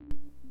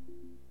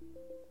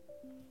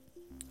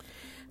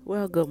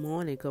Well, good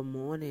morning, good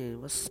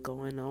morning. What's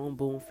going on,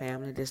 Boom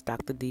family? This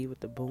Dr. D with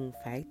the Boom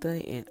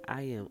Factor, and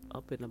I am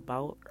up and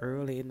about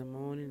early in the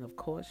morning, of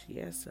course.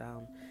 Yes,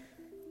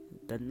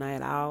 the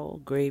night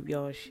owl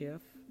graveyard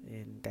shift,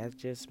 and that's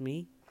just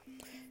me.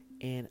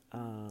 And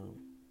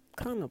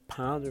kind of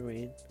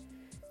pondering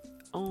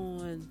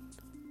on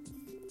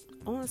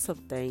some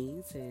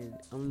things, and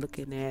I'm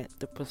looking at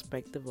the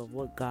perspective of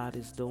what God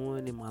is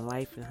doing in my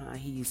life and how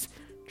He's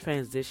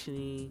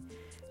transitioning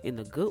in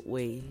a good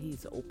way.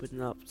 He's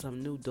opening up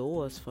some new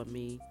doors for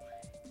me.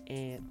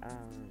 And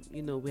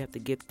we have to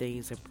get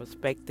things in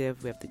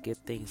perspective. We have to get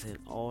things in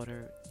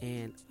order.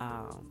 And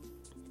I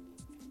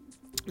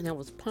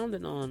was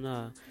pondering on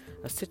a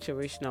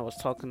situation I was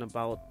talking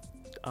about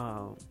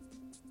um,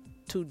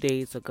 2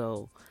 days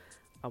ago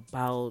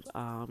about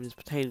it's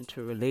pertaining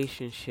to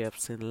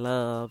relationships and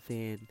love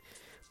and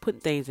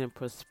putting things in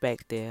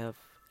perspective.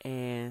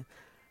 And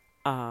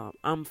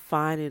I'm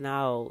finding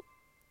out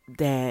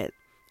that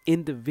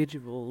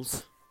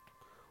individuals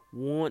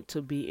want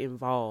to be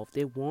involved.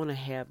 They want to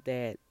have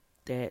that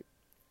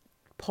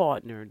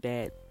partner,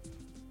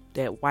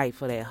 that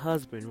wife or that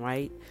husband,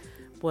 right?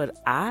 But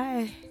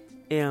I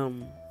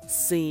am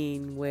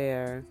seeing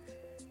where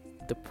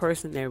the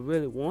person that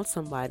really wants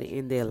somebody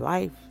in their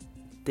life,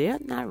 they're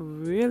not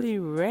really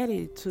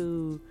ready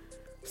to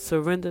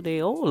surrender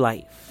their old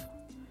life.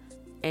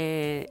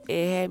 And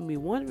it had me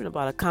wondering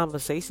about a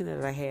conversation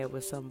that I had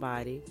with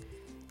somebody,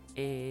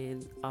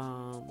 and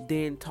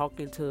then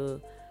talking to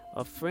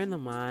a friend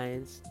of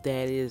mine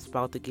that is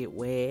about to get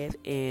wed,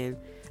 and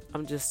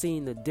I'm just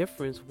seeing the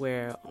difference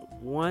where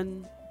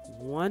one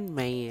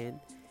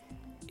man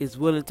is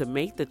willing to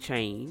make the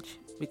change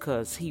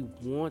because he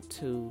want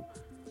to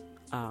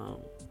um,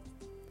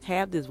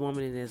 have this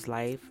woman in his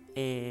life,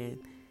 and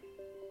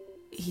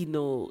he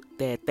know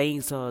that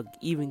things are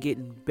even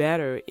getting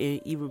better and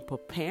even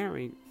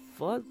preparing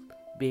for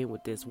being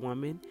with this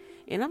woman.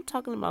 And I'm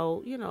talking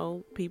about,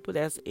 people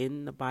that's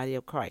in the body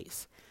of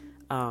Christ.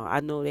 I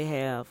know they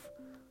have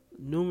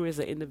numerous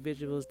of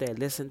individuals that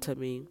listen to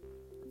me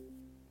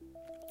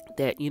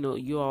that,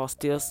 you all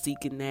still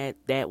seeking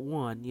that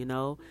one.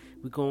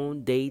 We go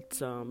on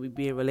dates, we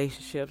be in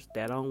relationships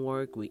that don't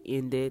work, we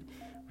end it,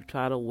 we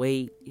try to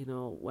wait.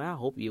 Well, I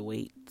hope you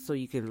wait so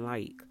you can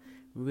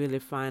really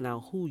find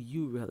out who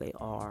you really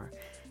are.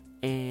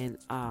 And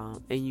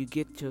you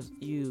get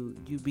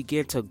you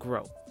begin to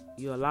grow.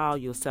 You allow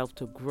yourself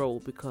to grow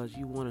because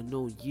you want to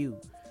know you.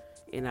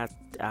 And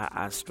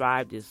I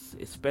strive this,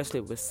 especially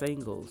with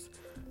singles.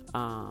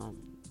 um,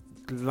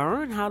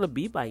 Learn how to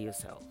be by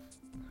yourself.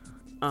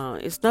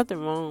 It's nothing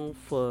wrong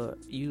for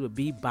you to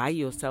be by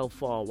yourself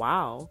for a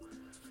while.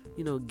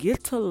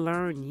 Get to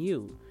learn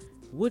you,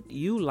 what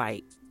you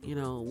like.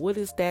 What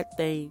is that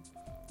thing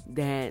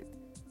that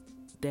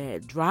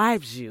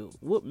drives you?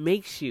 What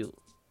makes you?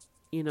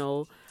 You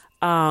know,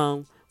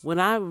 when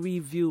I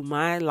review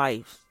my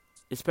life,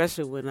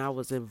 especially when I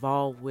was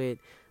involved with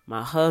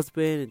my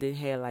husband and then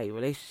had like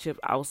relationships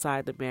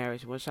outside the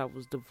marriage once I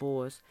was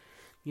divorced,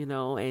 and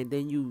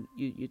then you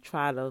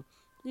try to,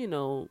 you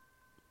know,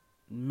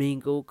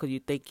 mingle because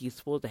you think you're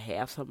supposed to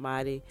have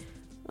somebody.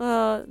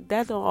 That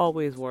don't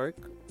always work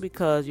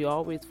because you're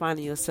always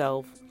finding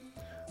yourself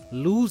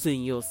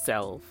losing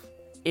yourself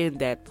in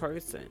that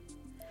person.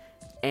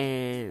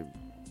 And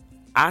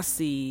I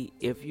see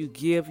if you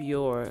give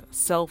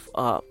yourself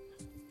up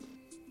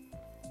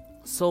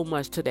so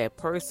much to that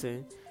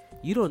person,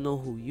 you don't know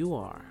who you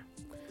are.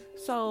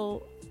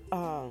 So,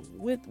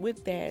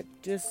 with that,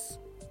 just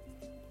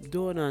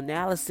doing an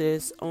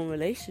analysis on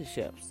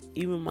relationships,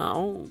 even my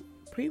own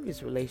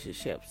previous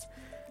relationships,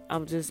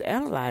 I'm just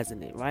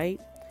analyzing it, right?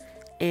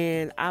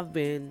 And I've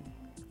been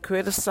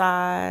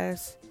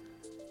criticized,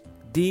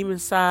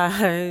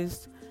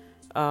 demonized,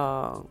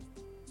 uh,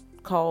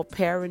 called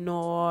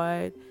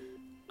paranoid.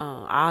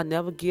 I'll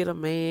never get a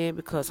man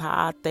because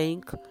how I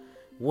think,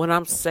 what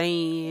I'm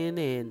saying,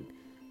 and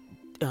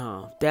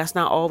that's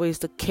not always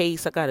the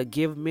case. I gotta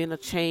give men a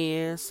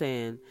chance,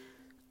 and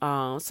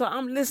so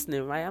I'm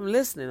listening, right? I'm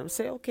listening. I'm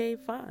saying, okay,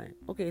 fine.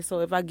 Okay, so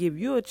if I give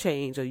you a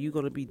change, are you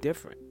gonna be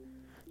different?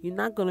 You're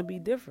not gonna be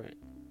different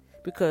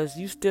because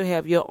you still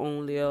have your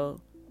own little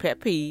pet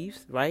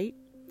peeves, right?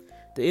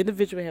 The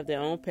individual have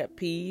their own pet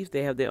peeves.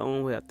 They have their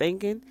own way of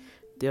thinking.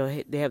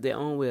 They have their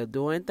own way of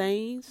doing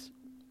things.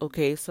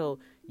 Okay, so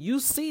you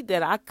see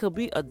that I could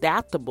be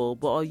adaptable,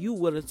 but are you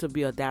willing to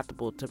be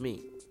adaptable to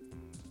me?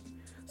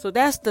 So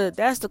that's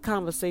the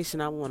conversation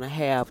I want to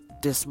have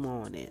this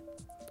morning.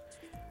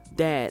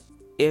 That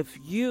if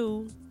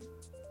you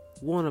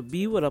want to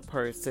be with a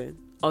person,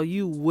 are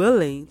you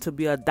willing to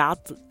be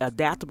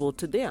adaptable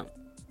to them?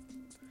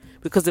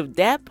 Because if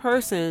that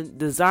person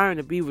desiring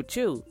to be with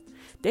you,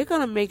 they're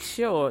going to make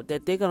sure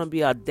that they're going to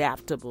be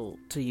adaptable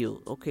to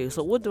you. Okay,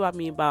 so what do I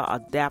mean by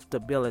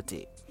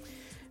adaptability?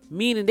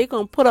 Meaning they're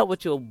going to put up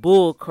with your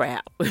bull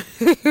crap.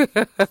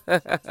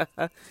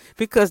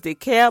 Because they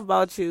care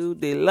about you,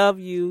 they love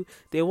you,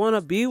 they want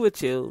to be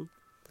with you.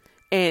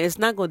 And it's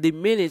not going to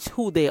diminish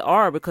who they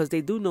are because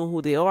they do know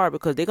who they are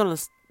because they're going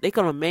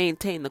to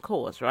maintain the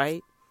course,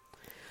 right?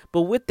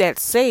 But with that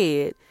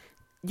said,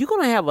 you're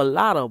going to have a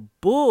lot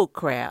of bull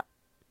crap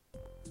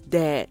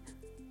that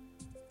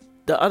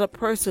the other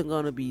person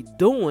going to be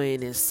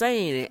doing and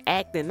saying and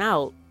acting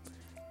out,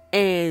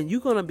 and you're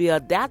going to be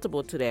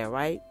adaptable to that,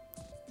 right?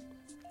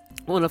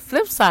 On the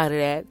flip side of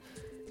that,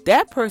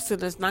 that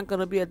person is not going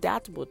to be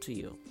adaptable to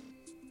you.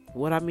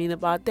 What I mean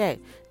about that,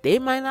 they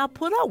might not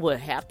put up with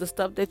half the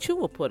stuff that you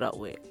will put up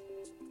with.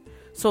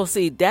 So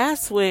see,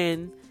 that's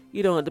when,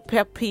 the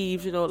pet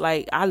peeves,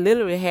 like I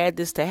literally had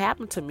this to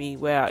happen to me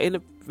where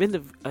an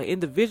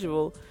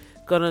individual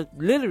gonna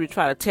literally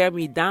try to tear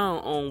me down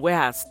on where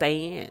I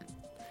stand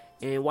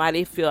and why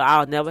they feel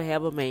I'll never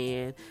have a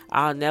man.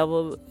 I'll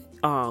never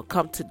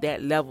come to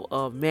that level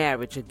of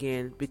marriage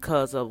again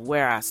because of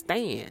where I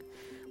stand.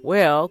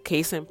 Well,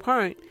 case in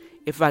point,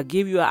 if I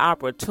give you an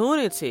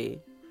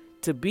opportunity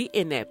to be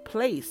in that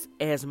place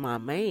as my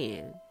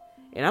man,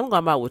 and I'm going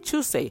about what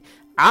you say,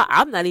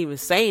 I'm not even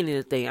saying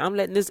anything. I'm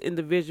letting this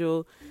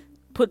individual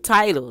put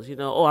titles,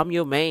 oh, I'm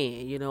your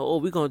man, oh,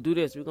 we're going to do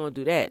this, we're going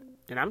to do that.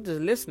 And I'm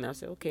just listening. I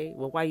say, okay,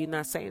 well, why you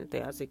not saying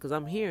anything? I say, because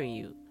I'm hearing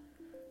you.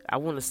 I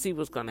want to see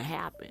what's going to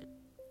happen.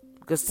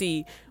 Because,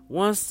 see,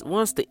 once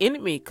the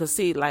enemy, because,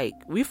 see, like,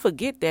 we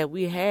forget that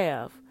we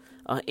have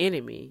an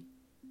enemy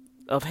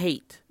of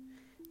hate.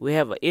 We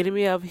have an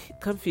enemy of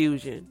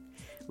confusion.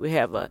 We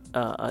have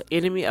an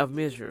enemy of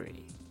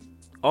misery.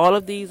 All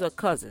of these are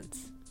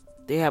cousins.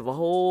 They have a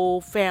whole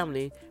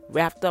family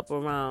wrapped up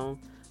around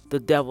the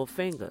devil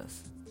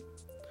fingers.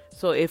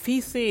 So if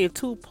he's seeing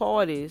two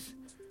parties,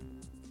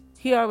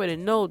 he already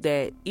know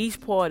that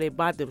each party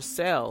by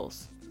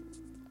themselves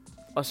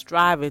are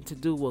striving to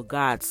do what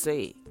God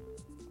say,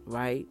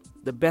 right?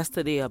 The best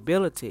of their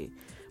ability.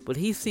 But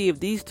he see if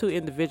these two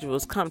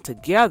individuals come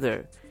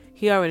together,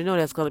 he already know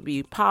that's going to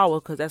be power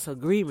because that's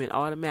agreement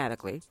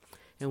automatically.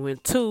 And when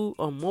two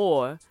or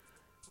more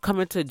come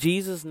into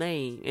Jesus'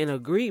 name in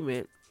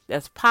agreement,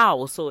 that's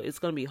power. So it's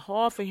going to be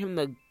hard for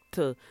him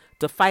to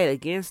fight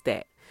against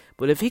that.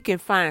 But if he can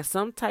find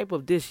some type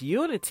of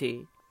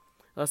disunity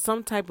or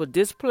some type of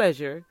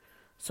displeasure,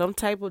 some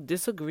type of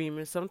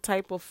disagreement, some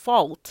type of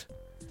fault,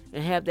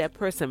 and have that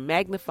person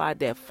magnify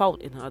that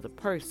fault in the other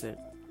person,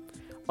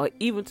 or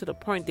even to the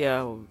point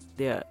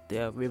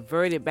they're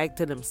reverted back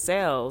to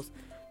themselves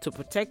to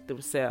protect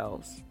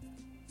themselves.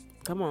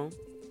 Come on.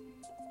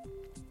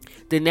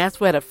 Then that's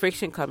where the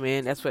friction come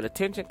in. That's where the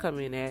tension come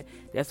in at.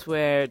 That's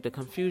where the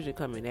confusion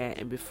come in at.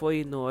 And before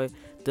you know it,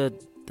 the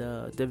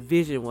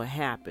division will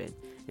happen.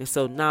 And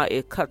so now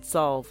it cuts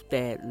off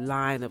that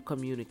line of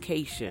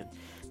communication,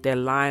 that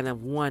line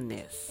of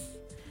oneness,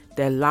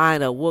 that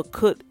line of what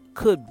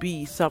could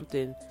be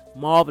something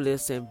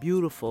marvelous and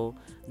beautiful.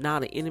 Now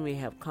the enemy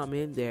have come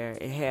in there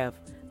and have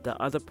the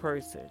other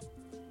person,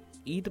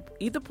 either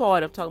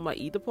party, I'm talking about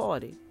either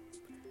party,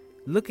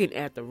 looking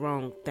at the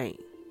wrong thing.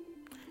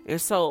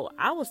 And so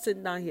I was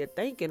sitting down here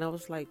thinking, I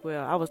was like,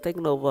 well, I was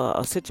thinking over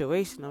a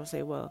situation. I was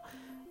saying, well,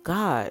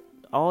 God,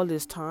 all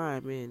this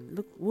time, and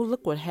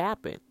look what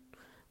happened.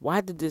 Why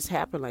did this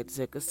happen like this?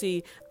 Because,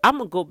 see, I'm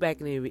going to go back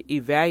and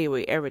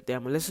evaluate everything.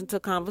 I'm going to listen to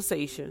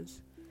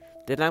conversations.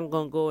 Then I'm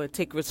going to go and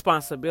take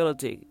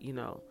responsibility,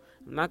 I'm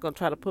not going to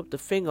try to put the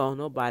finger on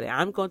nobody.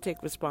 I'm going to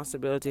take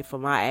responsibility for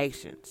my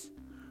actions,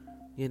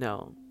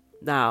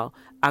 Now,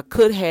 I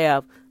could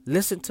have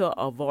listened to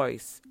a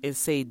voice and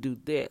say, do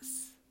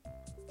this.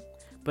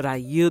 But I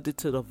yielded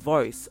to the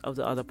voice of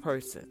the other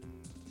person.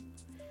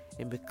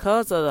 And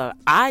because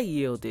I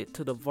yielded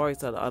to the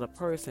voice of the other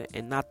person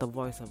and not the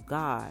voice of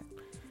God,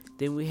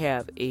 then we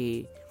have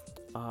a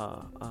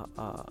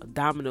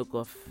domino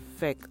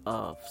effect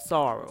of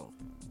sorrow.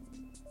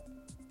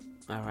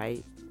 All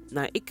right.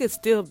 Now, it could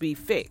still be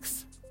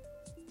fixed,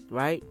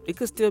 right? It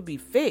could still be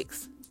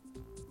fixed.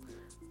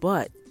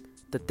 But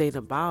the thing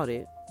about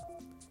it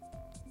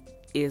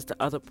is the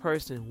other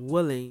person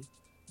willing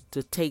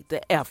to take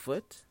the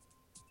effort,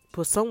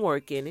 put some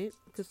work in it.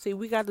 Because, see,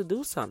 we got to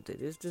do something.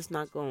 It's just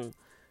not going,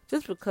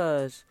 just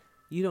because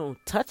you don't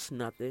touch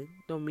nothing,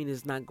 don't mean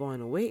it's not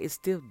going away. It's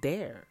still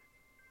there.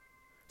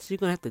 So you're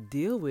going to have to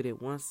deal with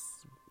it once,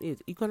 you're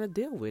going to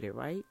deal with it,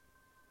 right?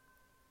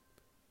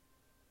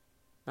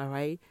 All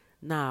right.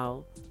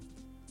 Now,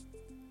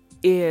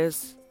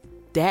 is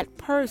that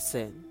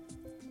person,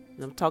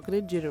 and I'm talking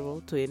in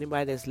general to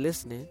anybody that's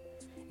listening,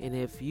 and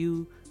if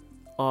you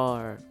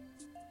are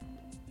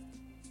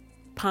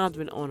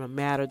pondering on a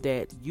matter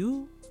that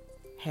you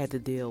had to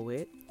deal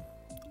with,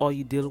 or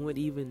you dealing with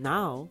even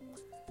now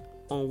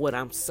on what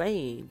I'm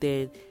saying,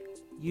 then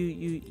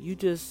you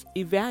just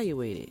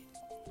evaluate it.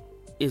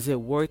 Is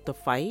it worth the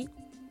fight?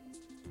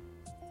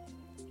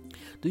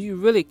 Do you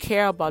really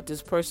care about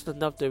this person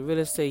enough to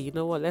really say, you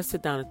know what, let's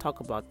sit down and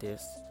talk about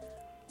this,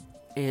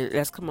 and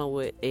let's come up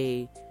with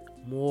a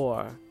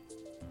more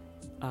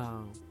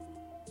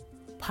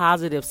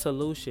positive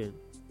solution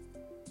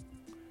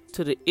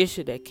to the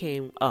issue that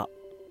came up,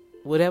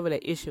 whatever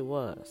that issue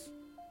was.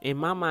 In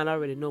my mind, I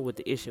already know what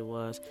the issue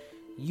was.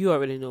 You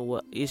already know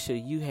what issue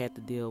you had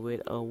to deal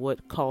with, or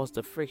what caused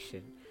the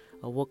friction,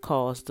 or what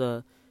caused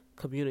the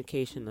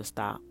communication to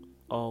stop,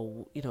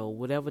 or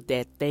whatever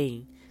that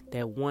thing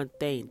that one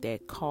thing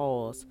that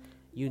caused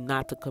you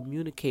not to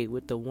communicate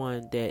with the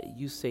one that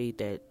you say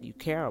that you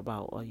care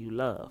about or you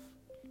love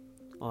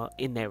or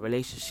in that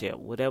relationship,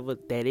 whatever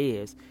that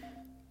is.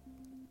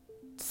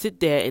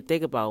 Sit there and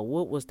think about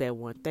what was that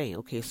one thing.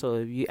 Okay, so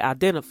if you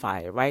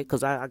identify it, right?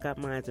 Because I got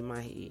mine in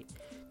my head.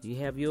 You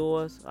have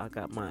yours, I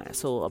got mine.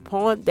 So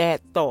upon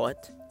that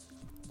thought,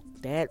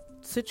 that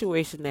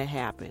situation that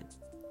happened,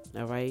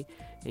 all right,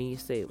 and you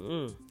say,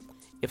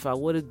 if I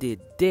would have did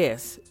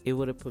this, it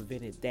would have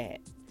prevented that.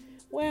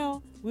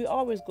 Well, we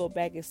always go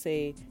back and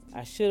say,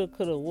 I shoulda,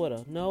 coulda,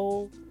 woulda.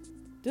 No,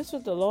 this is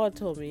what the Lord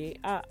told me.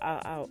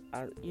 I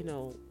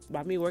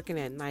by me working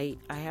at night,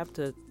 I have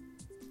to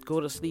go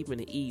to sleep in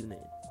the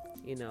evening.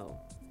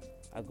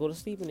 I go to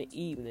sleep in the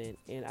evening,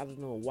 and I don't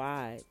know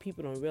why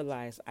people don't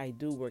realize I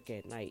do work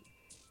at night.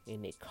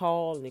 And they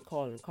call and they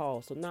call and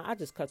call. So now I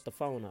just cut the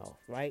phone off,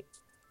 right?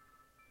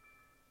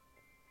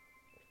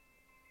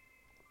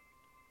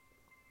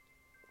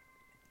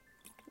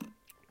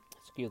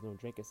 Excuse me, I'm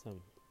drinking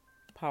some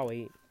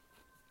Powerade.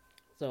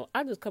 So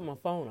I just cut my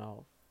phone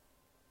off.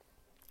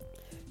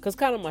 Because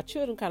kind of my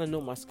children kind of know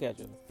my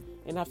schedule.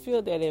 And I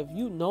feel that if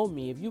you know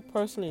me, if you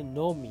personally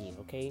know me,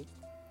 okay,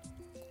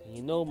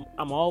 you know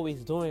I'm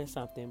always doing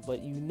something,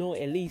 but you know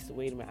at least,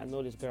 wait a minute, I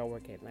know this girl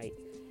work at night.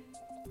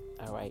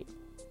 All right.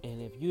 And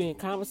if you're in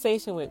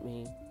conversation with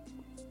me,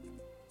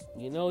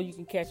 you know you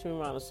can catch me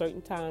around a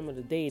certain time of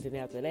the day. Then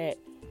after that,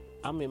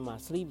 I'm in my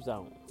sleep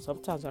zone.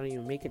 Sometimes I don't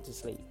even make it to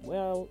sleep.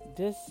 Well,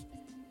 the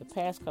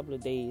past couple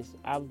of days,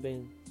 I've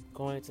been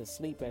going to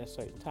sleep at a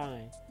certain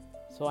time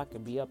so I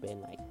can be up at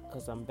night.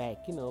 Because I'm back,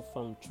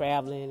 from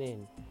traveling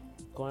and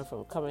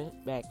coming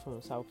back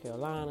from South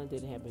Carolina.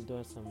 Then I have been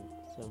doing some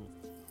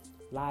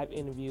live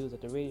interviews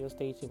at the radio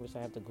station, which I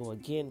have to go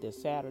again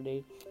this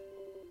Saturday.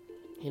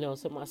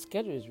 So my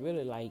schedule is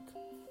really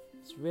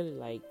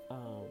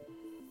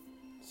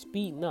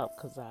speeding up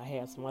because I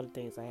have some other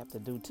things I have to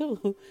do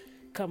too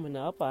coming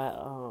up.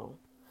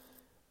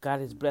 God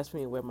has blessed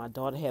me where my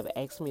daughter have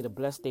asked me to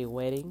bless their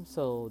wedding,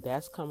 so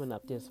that's coming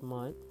up this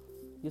month.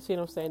 You see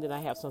what I'm saying? Then I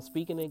have some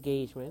speaking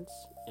engagements,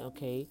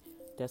 okay,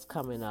 that's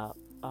coming up,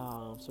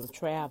 some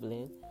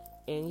traveling,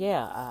 and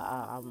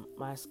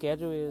my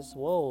schedule is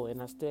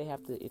and I still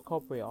have to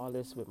incorporate all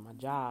this with my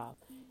job.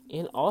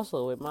 And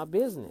also with my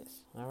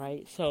business, all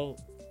right? So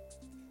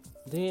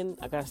then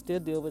I got to still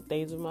deal with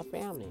things with my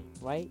family,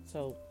 right?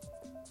 So,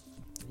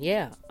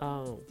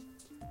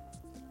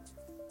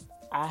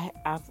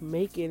 I'm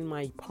making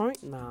my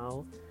point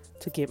now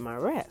to get my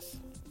rest.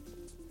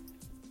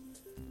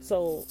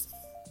 So,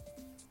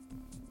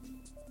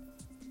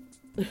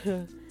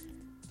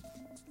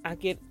 I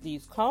get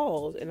these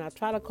calls, and I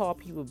try to call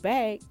people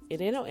back, and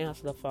they don't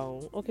answer the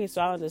phone. Okay, so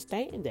I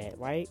understand that,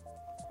 right?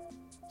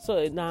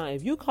 So now,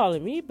 if you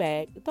calling me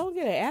back, don't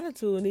get an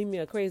attitude and leave me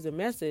a crazy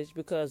message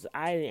because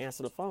I didn't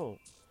answer the phone.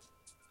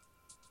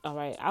 All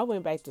right, I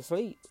went back to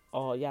sleep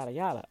or yada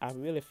yada. I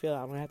really feel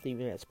I don't have to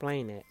even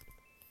explain that,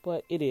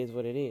 but it is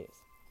what it is.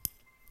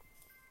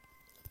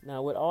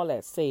 Now, with all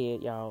that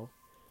said, y'all,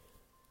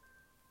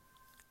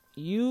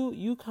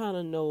 you kind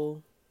of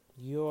know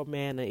your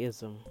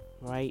mannerism,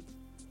 right?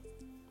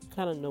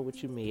 Kind of know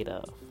what you're made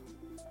of.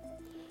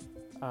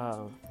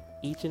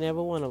 Each and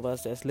every one of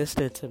us that's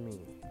listening to me.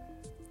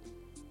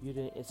 You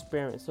didn't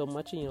experience so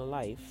much in your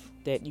life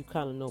that you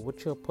kind of know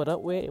what you'll put up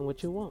with and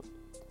what you want.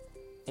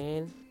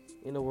 And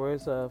in the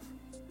words of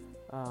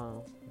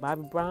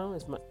Bobby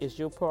Brown, it's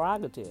your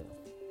prerogative.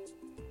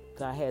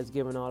 God has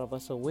given all of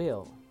us a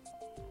will.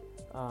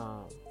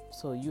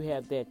 So you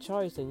have that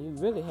choice and you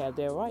really have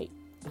that right.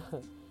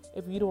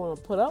 If you don't want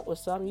to put up with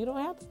something, you don't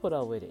have to put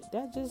up with it.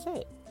 That's just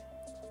it.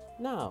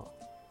 Now,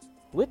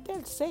 with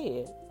that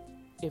said,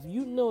 if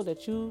you know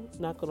that you're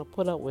not going to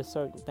put up with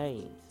certain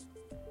things,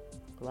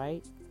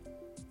 right?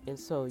 And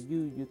so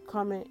you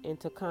coming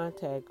into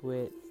contact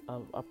with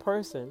a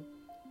person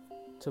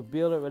to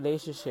build a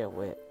relationship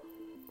with.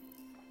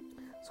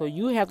 So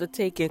you have to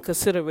take in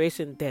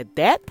consideration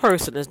that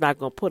person is not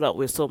going to put up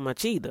with so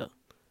much either.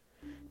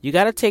 You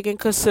got to take in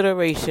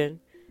consideration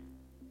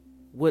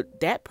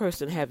what that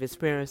person have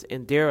experienced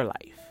in their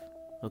life.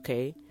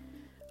 Okay?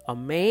 A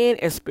man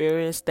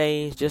experiences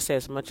things just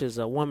as much as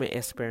a woman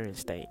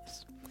experiences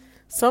things.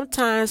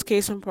 Sometimes,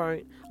 case in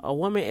point, a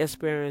woman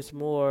experiences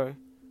more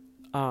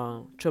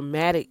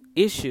traumatic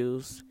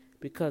issues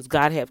because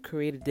God have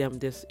created them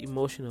this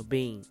emotional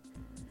being.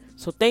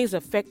 So things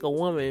affect a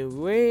woman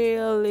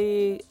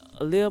really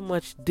a little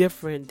much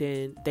different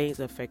than things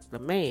affect a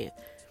man.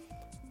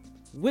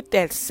 With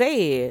that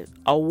said,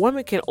 a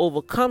woman can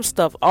overcome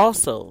stuff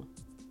also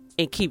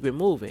and keep it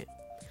moving.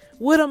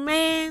 With a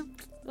man,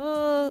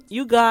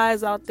 you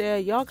guys out there,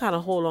 y'all kind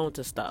of hold on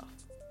to stuff.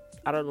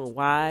 I don't know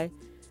why,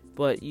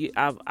 but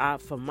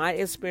I've from my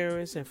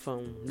experience and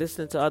from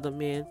listening to other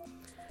men,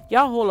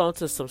 y'all hold on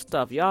to some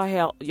stuff.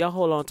 Y'all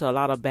hold on to a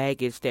lot of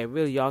baggage that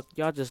really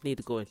y'all just need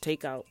to go and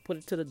take out, put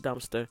it to the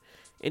dumpster,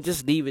 and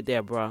just leave it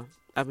there, bro.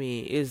 I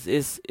mean, it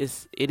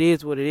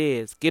is what it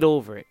is. Get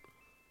over it.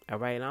 All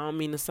right. I don't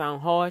mean to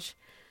sound harsh,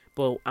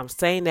 but I'm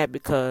saying that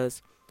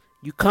because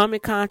You come in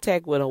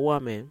contact with a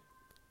woman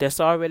that's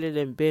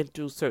already been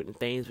through certain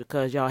things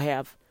because y'all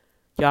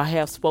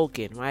have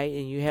spoken, right?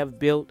 And you have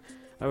built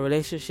a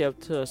relationship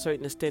to a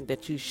certain extent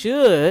that you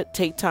should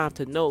take time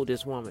to know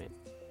this woman.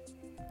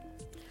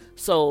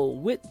 So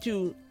with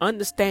you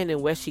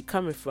understanding where she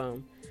coming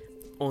from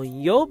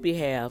on your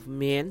behalf,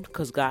 men,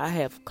 because God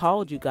have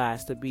called you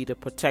guys to be the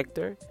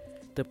protector,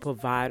 the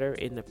provider,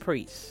 and the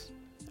priest.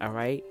 All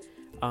right.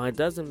 It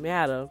doesn't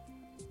matter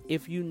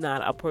if you're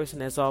not a person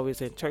that's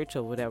always in church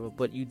or whatever,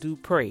 but you do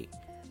pray.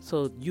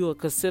 So you are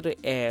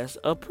considered as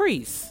a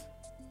priest.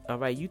 All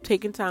right. You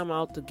taking time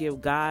out to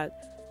give God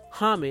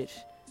homage.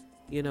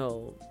 You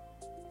know,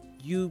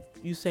 you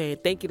saying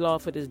thank you,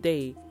 Lord, for this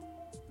day.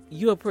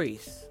 You're a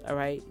priest. All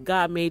right.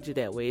 God made you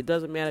that way. It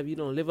doesn't matter if you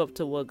don't live up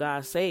to what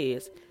God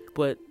says,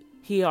 but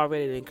He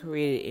already been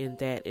created in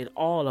that in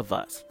all of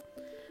us.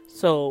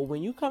 So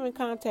when you come in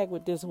contact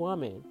with this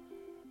woman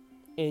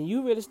and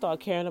you really start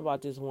caring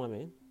about this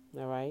woman,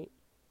 all right,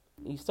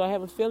 you start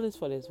having feelings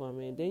for this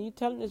woman, and then you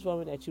telling this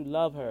woman that you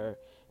love her.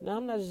 Now,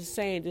 I'm not just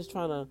saying just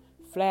trying to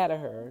flatter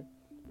her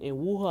and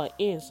woo her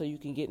in so you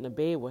can get in the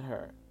bed with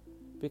her,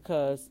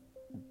 because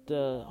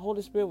the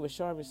Holy Spirit was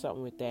showing me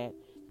something with that.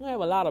 You have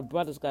a lot of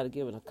brothers got to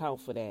give an account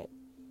for that.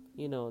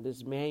 You know,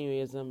 this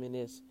manuism and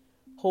this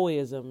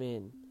hoism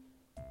and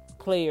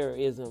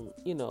playerism,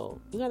 you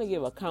got to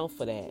give account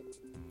for that.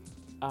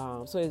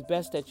 So it's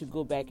best that you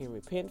go back and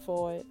repent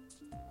for it.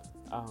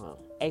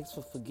 Ask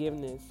for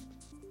forgiveness.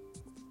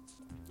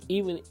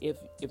 Even if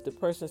the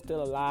person's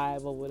still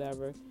alive or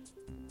whatever,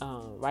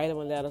 write them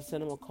a letter,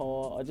 send them a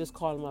call, or just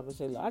call them up and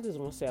say, look, I just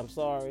want to say I'm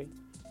sorry.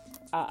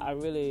 I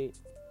really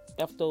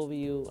effed over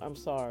you. I'm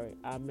sorry.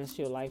 I messed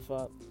your life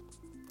up.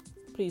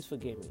 Please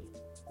forgive me.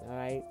 All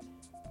right?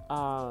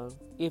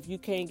 If you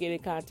can't get in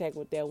contact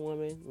with that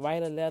woman,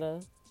 write a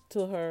letter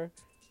to her.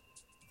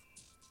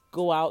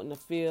 Go out in the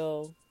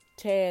field,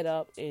 tear it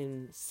up,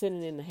 and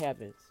send it in the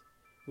heavens.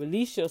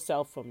 Release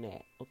yourself from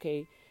that,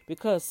 okay?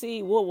 Because,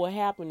 see, what will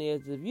happen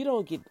is if you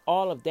don't get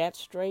all of that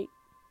straight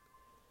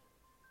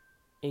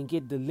and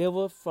get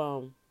delivered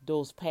from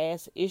those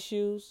past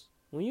issues,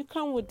 when you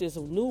come with this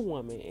new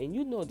woman and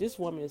you know this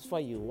woman is for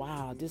you,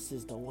 wow, this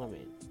is the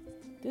woman.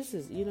 This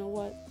is, you know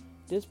what?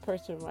 This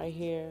person right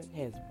here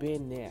has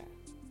been there.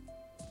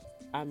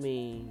 I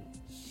mean,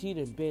 she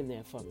done been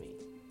there for me.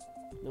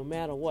 No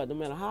matter what, no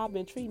matter how I've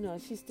been treating her,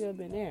 she's still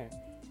been there.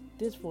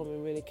 This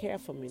woman really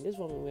cared for me. This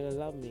woman really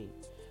loved me.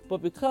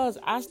 But because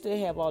I still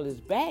have all this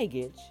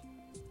baggage,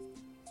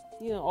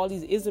 all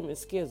these isms and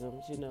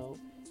schisms,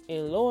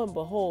 and lo and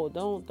behold,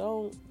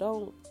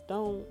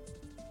 don't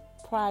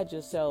pride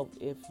yourself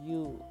if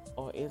you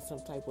are in some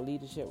type of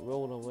leadership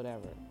role or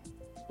whatever,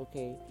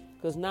 okay?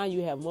 Because now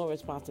you have more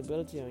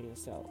responsibility on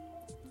yourself.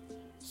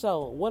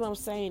 So what I'm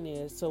saying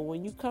is, so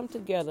when you come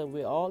together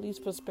with all these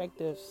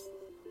perspectives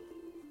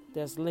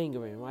that's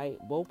lingering, right?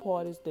 Both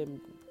parties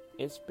then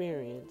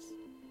experience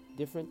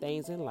different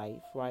things in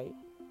life, right?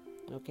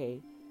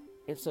 Okay,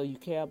 and so you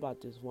care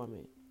about this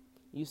woman.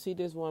 You see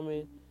this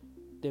woman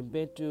then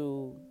been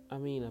through,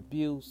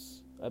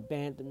 abuse,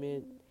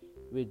 abandonment,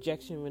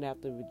 rejection right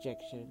after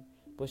rejection,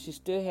 but she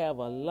still have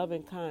a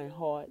loving, kind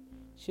heart.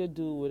 She'll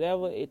do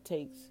whatever it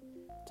takes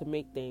to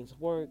make things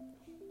work.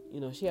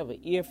 She have an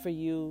ear for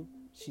you.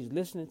 She's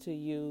listening to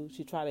you.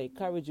 She try to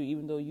encourage you,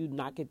 even though you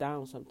knock it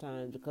down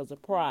sometimes because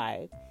of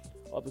pride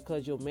or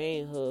because your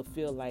manhood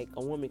feel like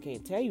a woman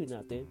can't tell you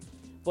nothing.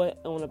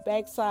 But on the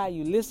backside,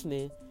 you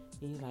listening.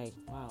 And you're like,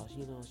 wow,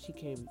 she's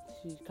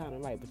kind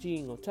of right. But you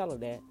ain't going to tell her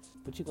that.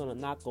 But you're going to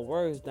knock her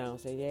words down.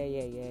 Say,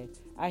 yeah.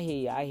 I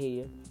hear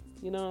you.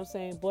 You know what I'm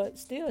saying? But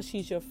still,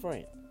 she's your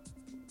friend.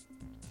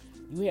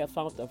 You have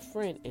found a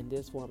friend in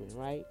this woman,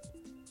 right?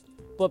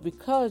 But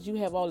because you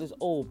have all this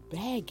old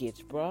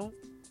baggage, bruh.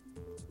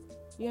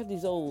 You have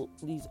these old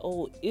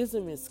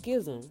isms and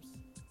schisms.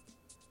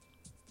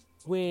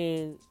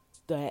 When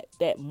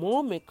that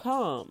moment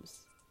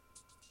comes,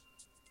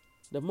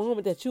 the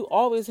moment that you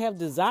always have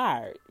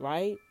desired,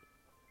 right?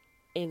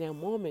 And that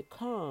moment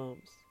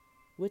comes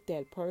with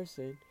that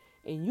person,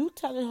 and you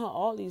telling her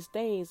all these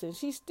things, and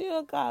she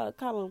still got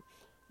kind of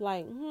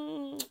like,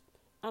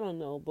 I don't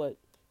know, but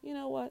you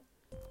know what?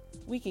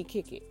 We can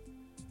kick it,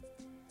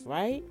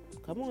 right?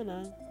 Come on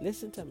now,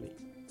 listen to me.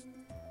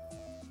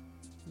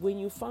 When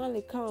you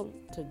finally come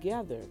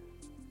together,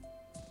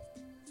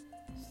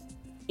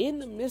 in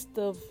the midst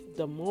of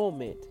the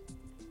moment,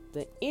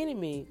 the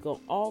enemy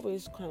gonna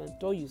always kind of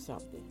throw you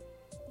something,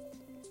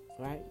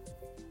 right?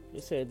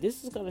 He said,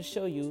 this is gonna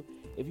show you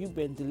if you've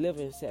been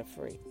delivered and set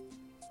free.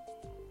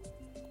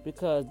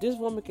 Because this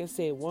woman can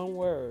say one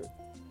word.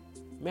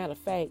 Matter of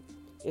fact,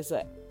 it's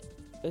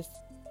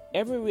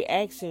every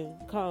reaction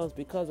comes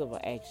because of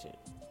an action.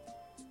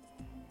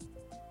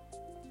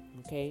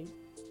 Okay?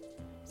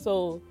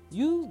 So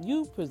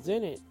you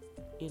presented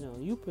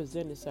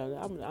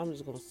something. I'm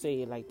just gonna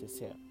say it like this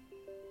here.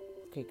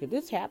 Okay, because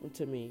this happened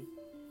to me.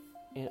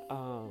 And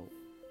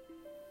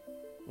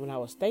when I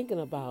was thinking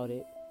about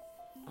it,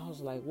 I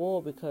was like, whoa,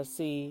 because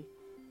see,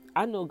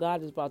 I know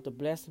God is about to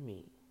bless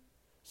me.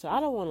 So I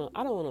don't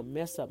wanna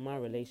mess up my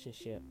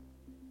relationship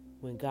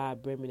when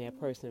God bring me that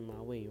person in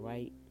my way,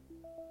 right?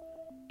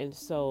 And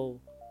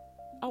so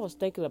I was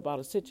thinking about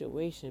a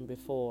situation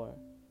before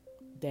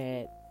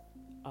that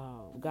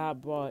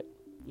God brought,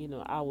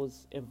 I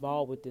was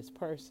involved with this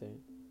person,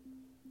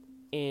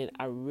 and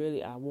I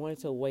wanted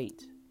to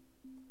wait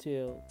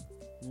till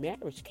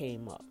marriage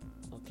came up,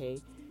 okay?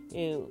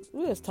 And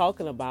we was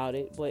talking about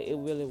it, but it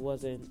really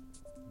wasn't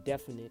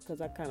definite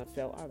because I kind of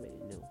felt I already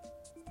knew.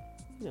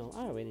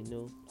 I already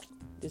knew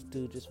this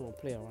dude just won't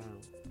play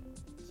around.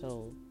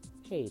 So,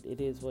 hey,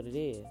 it is what it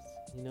is.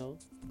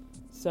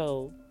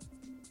 So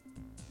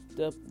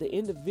the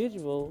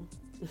individual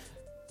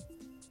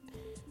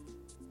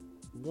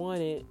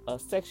wanted a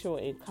sexual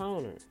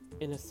encounter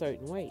in a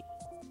certain way.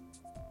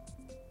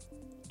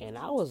 And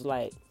I was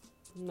like,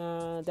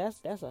 nah,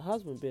 that's a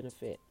husband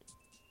benefit.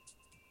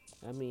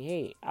 I mean,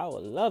 hey, I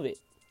would love it,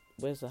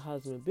 but it's a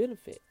husband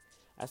benefit.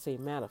 I say,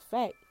 matter of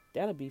fact,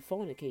 that'll be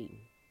fornicating.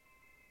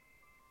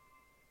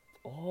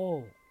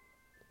 Oh.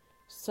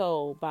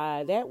 So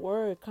by that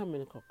word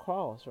coming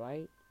across,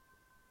 right?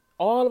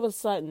 All of a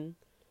sudden,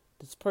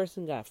 this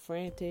person got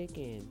frantic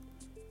and,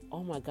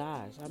 oh my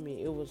gosh. I mean,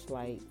 it was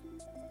like,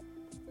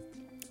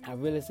 I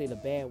really say the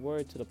bad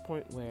word to the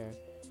point where,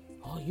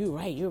 oh, you're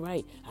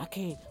right. I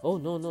can't, oh,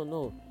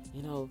 no.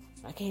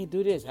 I can't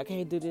do this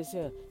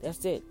here.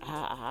 That's it.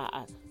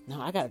 No,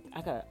 I got,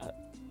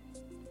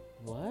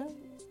 what?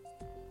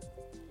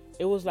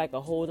 It was like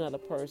a whole nother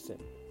person.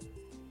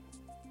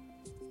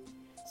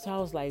 So I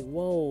was like,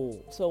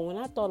 whoa. So when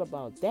I thought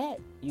about that,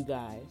 you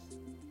guys,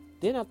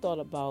 then I thought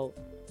about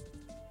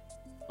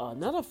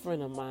another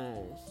friend of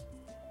mine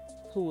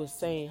who was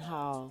saying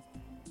how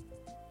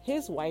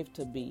his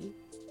wife-to-be,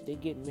 they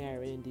get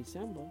married in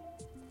December,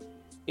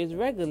 is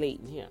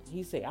regulating him.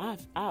 He said,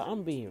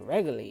 I'm being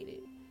regulated.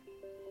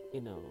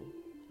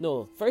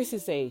 No, first he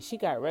said she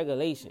got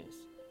regulations.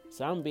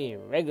 So I'm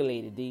being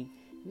regulated, D.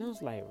 And I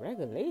was like,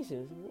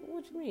 regulations?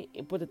 What you mean?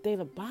 But the thing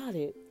about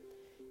it,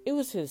 it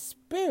was his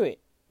spirit.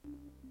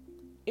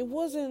 It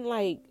wasn't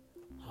like,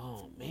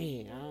 oh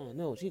man, I don't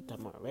know. She's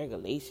talking about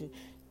regulation,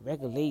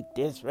 regulate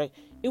this, right?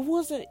 It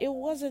wasn't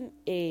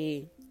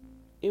a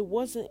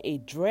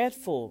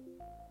dreadful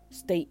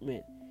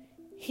statement.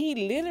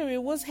 He literally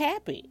was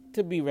happy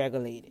to be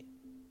regulated.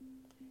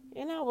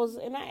 And I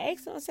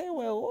asked him, I said,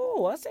 well,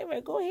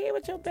 go ahead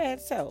with your bad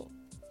self.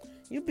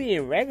 You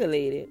being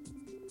regulated.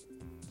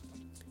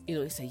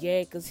 He said,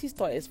 yeah, because he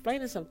started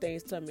explaining some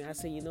things to me. I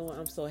said, you know what,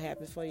 I'm so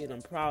happy for you and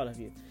I'm proud of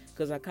you.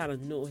 Because I kind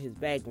of know his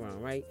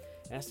background, right?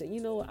 And I said,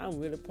 you know what, I'm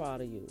really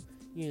proud of you.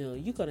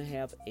 You're going to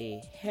have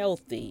a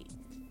healthy,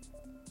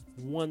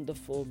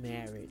 wonderful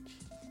marriage.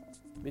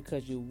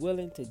 Because you're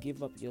willing to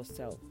give up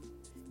yourself.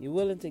 You're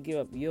willing to give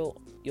up your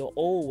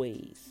old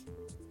ways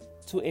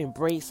to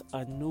embrace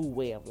a new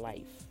way of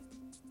life.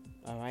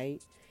 All right?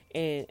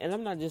 And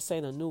I'm not just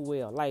saying a new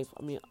way of life.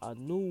 I mean a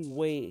new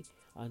way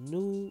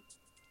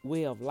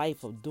of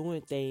life of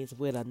doing things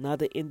with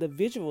another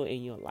individual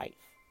in your life.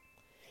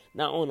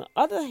 Now, on the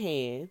other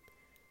hand,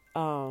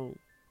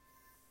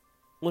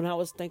 when I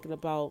was thinking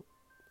about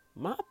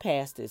my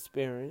past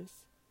experience,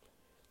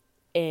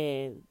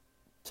 and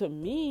to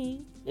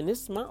me, and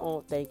this is my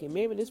own thinking,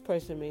 maybe this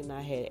person may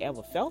not have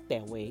ever felt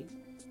that way,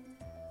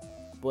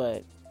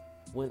 but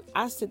when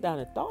I sit down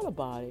and thought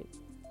about it,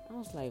 I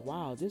was like,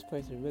 wow, this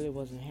person really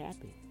wasn't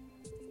happy.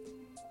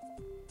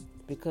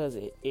 Because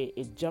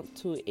it jumped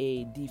to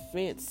a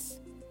defense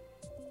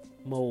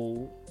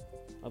mode,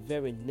 a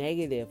very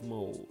negative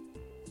mode.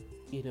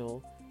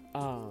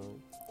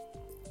 On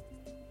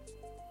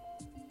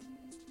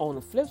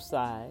the flip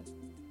side,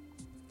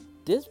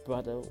 this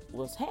brother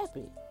was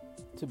happy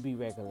to be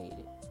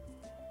regulated.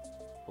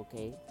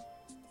 Okay?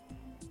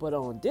 But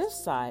on this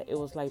side, it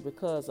was like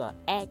because an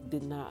act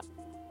did not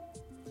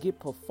get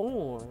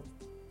performed,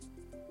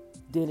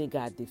 then it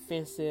got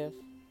defensive,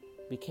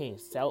 became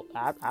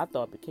I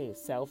thought became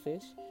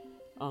selfish,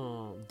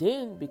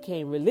 then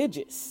became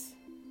religious.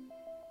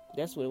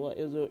 That's what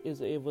it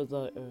was.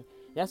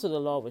 That's what the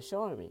Lord was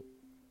showing me.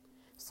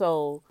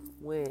 So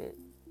when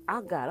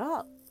I got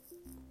up,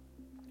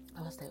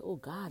 I was like, oh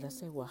God, I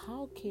said, well,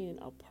 how can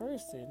a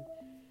person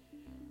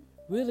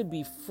really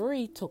be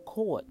free to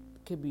court,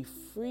 can be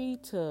free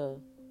to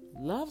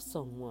love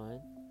someone,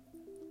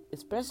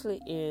 especially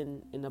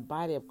in the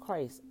body of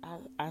Christ?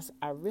 I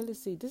really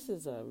see this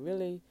is a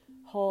really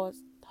hard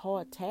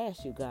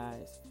task, you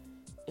guys.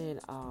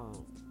 And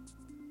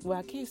well,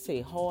 I can't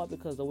say hard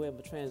because the way of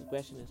a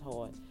transgression is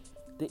hard.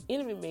 The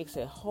enemy makes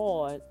it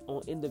hard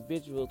on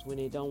individuals when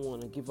they don't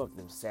want to give up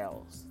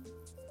themselves.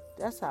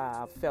 That's how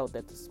I felt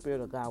that the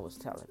Spirit of God was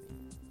telling me.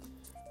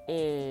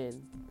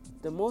 And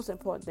the most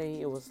important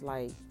thing, it was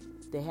like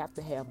they have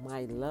to have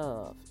my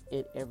love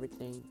in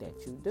everything that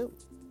you do.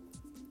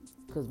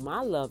 Because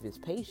my love is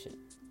patient.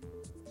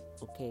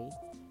 Okay?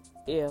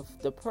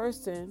 If the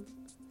person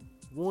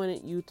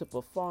wanted you to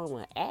perform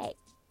an act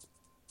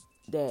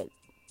that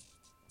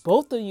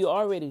both of you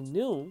already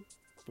knew,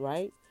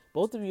 right?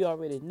 Both of you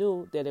already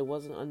knew that it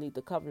wasn't underneath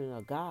the covenant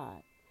of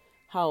God.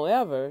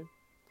 However,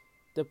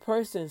 the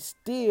person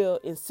still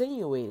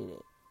insinuated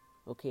it.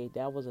 Okay,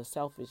 that was a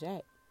selfish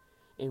act.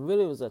 And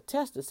really was a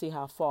test to see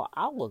how far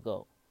I would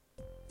go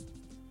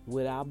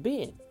without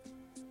bend.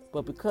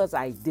 But because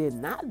I did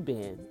not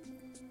bend,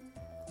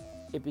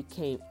 it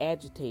became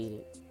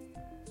agitated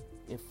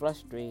and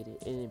frustrated,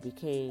 and it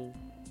became,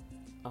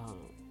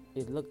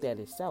 it looked at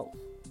itself.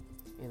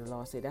 And the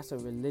Lord said, that's a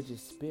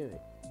religious spirit.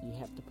 You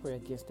have to pray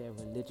against that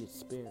religious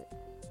spirit.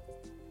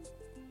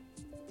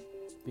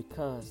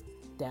 Because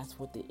that's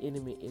what the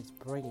enemy is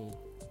bringing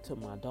to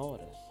my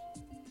daughters.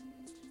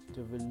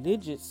 The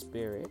religious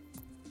spirit.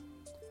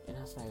 And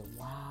I was like,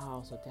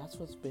 wow, so that's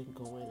what's been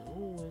going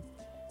on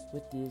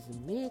with these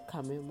men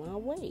coming my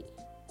way.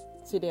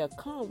 See, they'll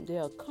come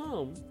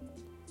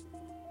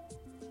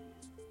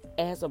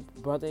as a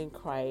brother in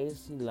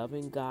Christ,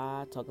 loving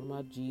God, talking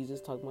about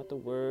Jesus, talking about the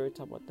word,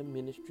 talking about the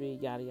ministry,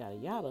 yada, yada,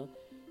 yada,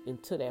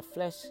 until that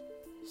flesh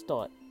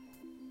start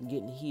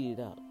getting heated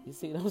up. You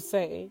see what I'm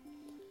saying?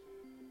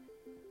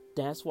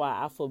 That's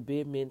why I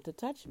forbid men to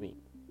touch me.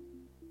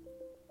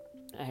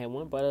 I had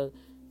one brother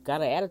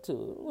got an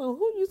attitude. Well,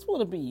 who you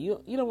supposed to be? You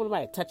don't want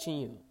nobody touching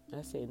you.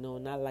 I said, no,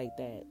 not like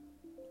that.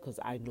 Because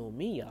I know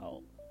me,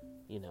 y'all.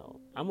 You know,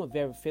 I'm a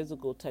very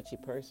physical, touchy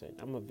person.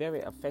 I'm a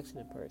very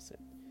affectionate person.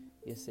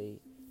 You see,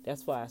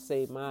 that's why I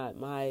say my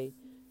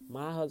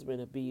husband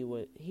will be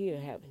what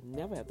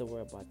never have to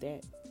worry about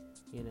that.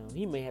 You know,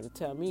 he may have to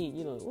tell me,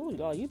 you know, oh,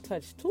 y'all, you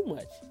touch too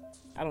much.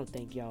 I don't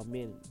think y'all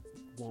men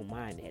won't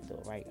mind that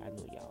though, right? I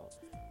know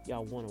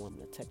y'all want a woman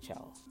to touch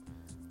y'all.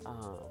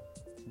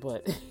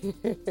 But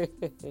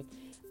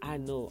I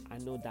know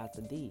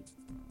Dr. D.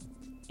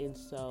 And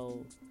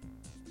so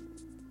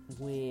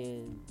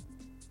when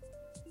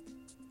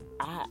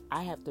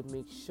I have to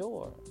make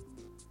sure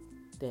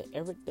that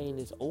everything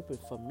is open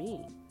for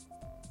me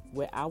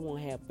where I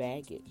won't have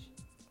baggage.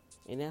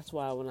 And that's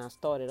why when I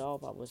started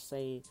off, I was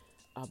saying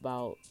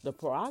about the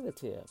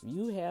prerogative.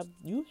 You have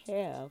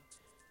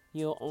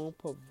your own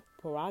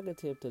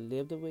prerogative to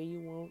live the way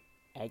you want,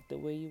 act the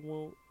way you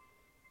want.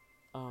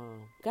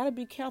 Got to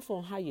be careful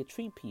on how you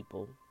treat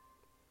people,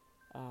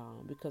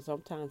 because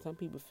sometimes some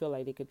people feel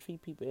like they can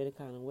treat people any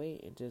kind of way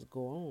and just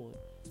go on.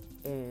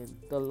 And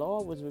the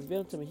Lord was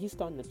revealing to me, He's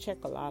starting to check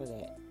a lot of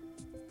that.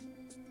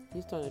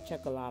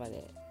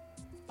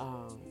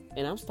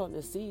 And I'm starting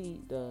to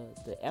see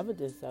the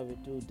evidence of it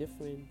through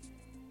different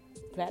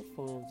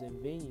platforms and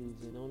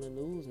venues and on the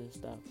news and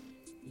stuff.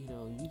 You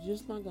know, you're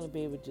just not going to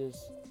be able to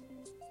just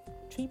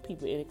treat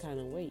people any kind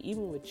of way,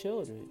 even with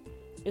children.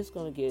 It's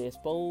going to get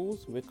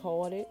exposed,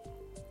 recorded,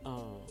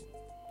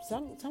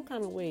 some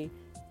kind of way.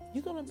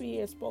 You're going to be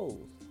exposed.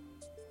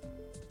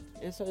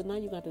 And so now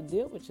you got to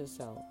deal with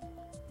yourself.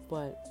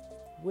 But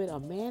with a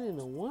man and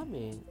a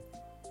woman,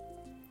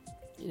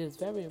 it is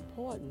very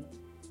important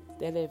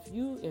that if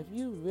you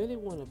really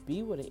want to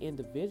be with an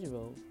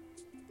individual,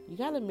 you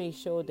got to make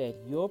sure that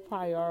your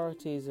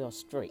priorities are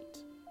straight.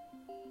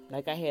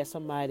 Like I had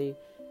somebody,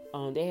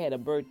 they had a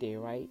birthday,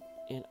 right?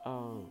 And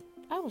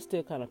I was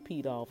still kind of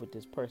peed off with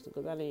this person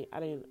because I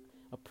didn't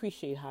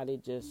appreciate how they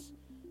just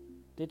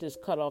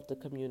cut off the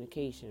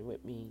communication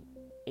with me,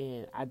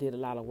 and I did a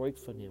lot of work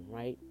for them,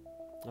 right?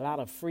 A lot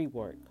of free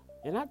work.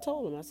 And I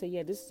told them, I said,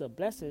 yeah, this is a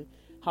blessing.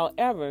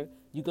 However,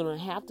 you're going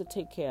to have to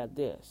take care of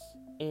this.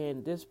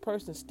 And this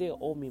person still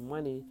owe me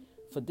money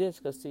for this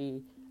because,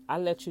 see, I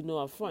let you know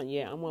up front,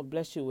 yeah, I'm going to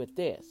bless you with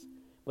this.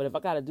 But if I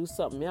got to do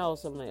something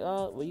else, I'm like,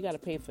 oh, well, you got to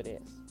pay for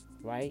this,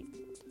 right?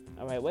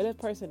 All right, well, this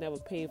person never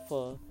paid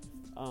for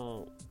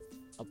a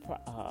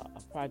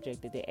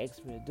project that they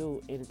asked me to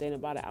do. And the thing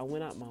about it, I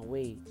went out my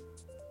way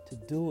to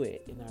do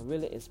it, and I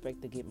really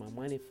expect to get my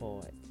money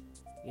for it,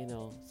 you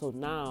know. So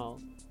now,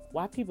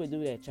 why people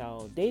do that,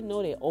 y'all? They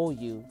know they owe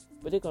you,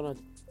 but they're going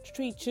to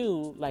treat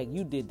you like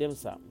you did them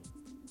something.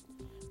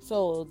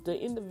 So the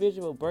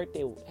individual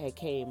birthday had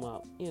came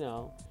up, you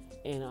know,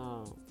 and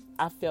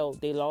I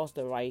felt they lost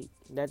the right.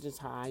 That's just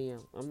how I am.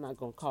 I'm not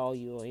going to call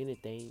you or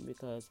anything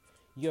because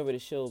you already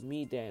showed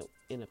me that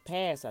in the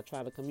past I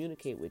try to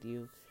communicate with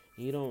you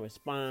and you don't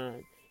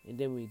respond. And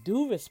then when you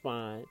do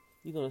respond,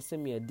 you're going to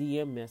send me a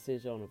DM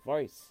message on a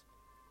voice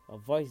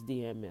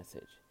DM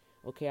message.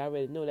 Okay, I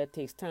already know that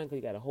takes time because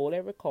you got to hold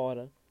that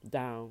recorder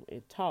down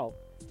and talk.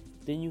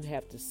 Then you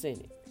have to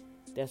send it.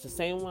 That's the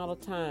same amount of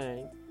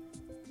time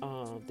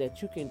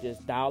that you can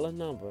just dial a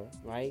number,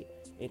 right,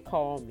 and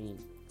call me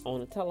on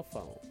the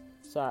telephone.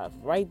 So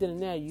right then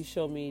and there, you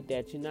show me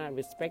that you're not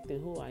respecting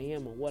who I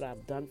am and what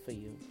I've done for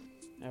you.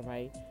 All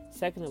right.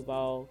 Second of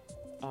all,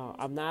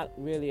 I'm not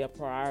really a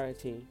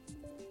priority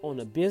on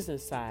the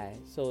business side,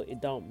 so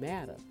it don't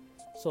matter.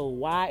 So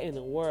why in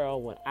the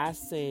world when I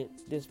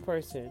sent this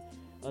person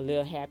a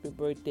little happy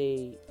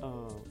birthday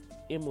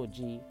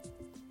emoji,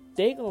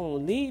 they gonna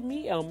leave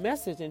me a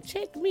message and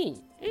check me?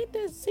 Ain't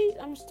that, see,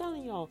 I'm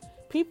telling y'all,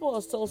 people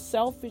are so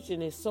selfish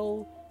and they're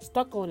so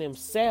stuck on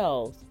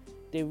themselves.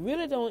 They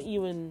really don't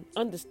even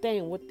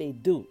understand what they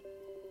do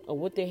or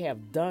what they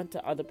have done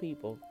to other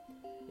people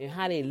and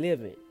how they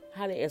living,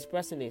 how they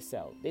expressing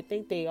themselves. They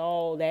think they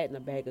all that in a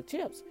bag of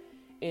chips.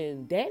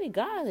 And Daddy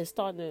God is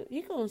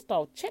he's going to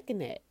start checking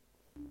that.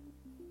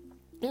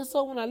 And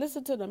so when I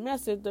listened to the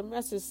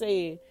message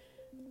said,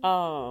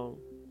 um,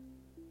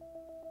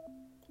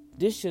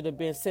 this should have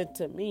been sent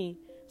to me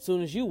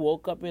soon as you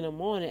woke up in the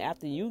morning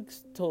after you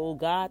told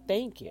God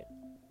thank you.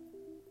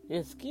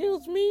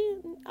 Excuse me?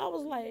 I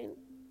was like,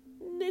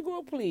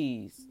 Negro,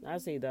 please. I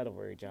say that a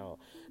word, y'all.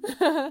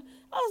 I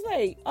was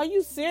like, are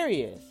you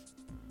serious?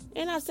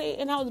 And I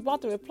was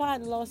about to reply,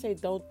 and the Lord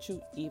said, don't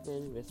you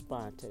even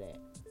respond to that.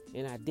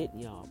 And I didn't,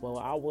 y'all. Well,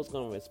 I was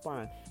going to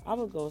respond. I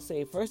was going to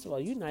say, first of all,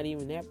 you're not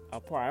even that a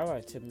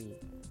priority to me.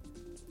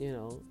 You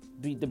know,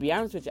 to be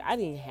honest with you, I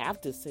didn't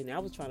have to send it. I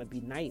was trying to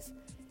be nice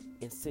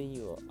and send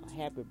you a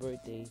happy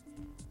birthday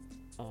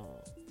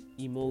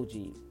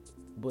emoji.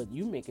 But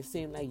you make it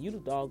seem like you the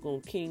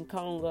doggone King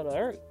Kong of the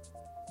earth.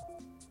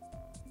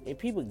 And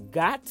people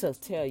got to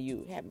tell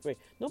you happy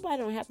birthday. Nobody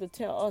don't have to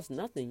tell us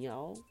nothing,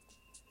 y'all.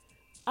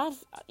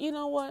 You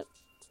know what?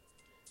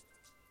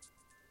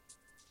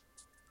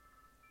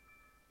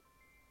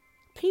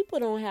 People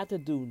don't have to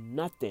do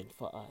nothing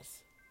for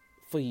us,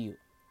 for you.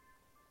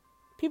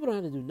 People don't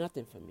have to do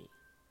nothing for me.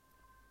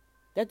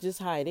 That's just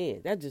how it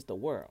is. That's just the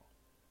world.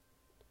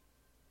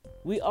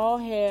 We all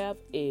have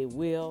a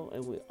will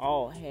and we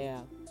all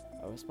have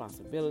a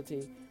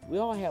responsibility. We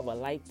all have a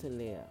life to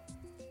live.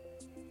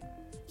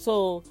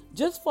 So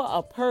just for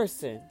a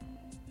person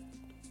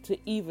to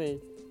even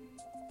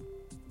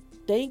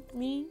thank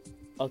me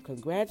or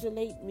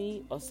congratulate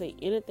me or say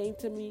anything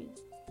to me,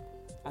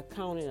 I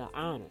count it an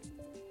honor.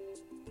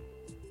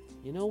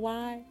 You know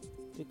why?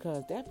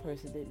 Because that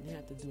person didn't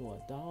have to do a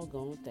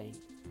doggone thing.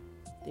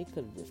 They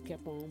could have just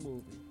kept on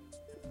moving.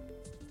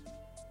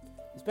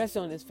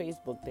 Especially on this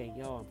Facebook thing,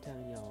 y'all. I'm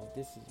telling y'all,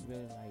 this is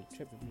really like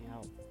tripping me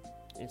out.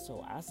 And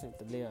so I sent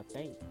the little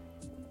thing.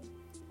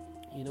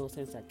 You know,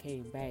 since I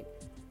came back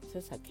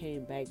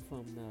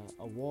from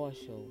the award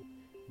show,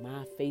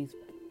 my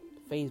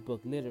Facebook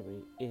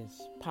literally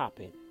is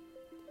popping.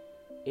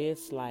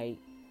 It's like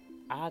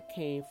I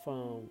came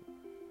from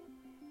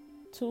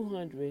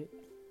 200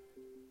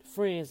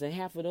 friends, and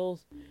half of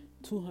those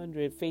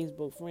 200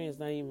 Facebook friends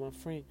not even my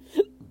friend.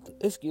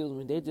 Excuse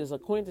me, they're just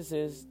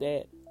acquaintances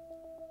that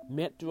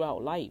met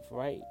throughout life,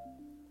 right?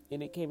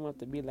 And it came up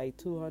to be like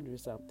 200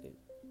 something.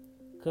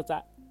 Cause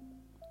now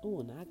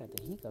I got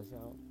the hiccups,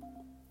 y'all.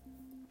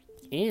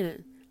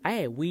 And I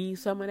had weeded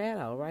some of that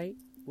out, right?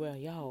 Well,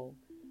 y'all,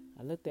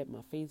 I looked at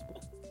my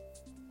Facebook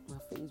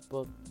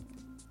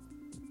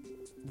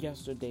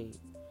yesterday.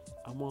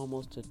 I'm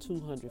almost to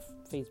 200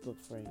 Facebook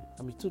friends.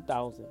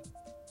 2,000.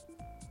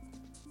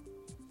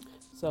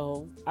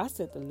 So I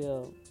sent a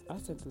little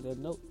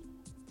note,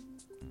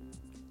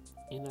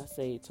 and I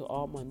say to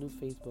all my new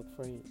Facebook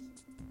friends,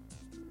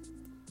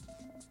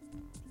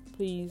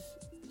 please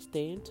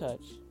stay in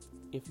touch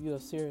if you are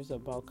serious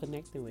about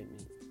connecting with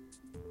me.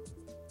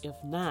 If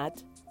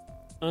not,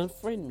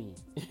 unfriend me.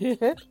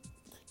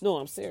 No,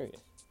 I'm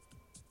serious.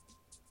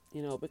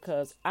 You know,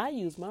 because I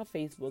use my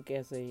Facebook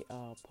as a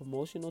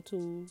promotional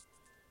tool,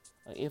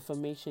 an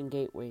information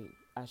gateway.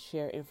 I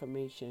share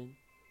information.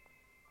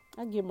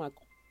 I give my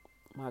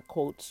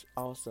quotes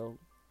also.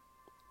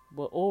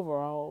 But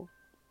overall,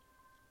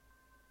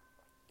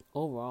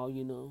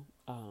 you know,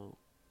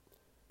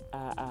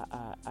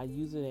 I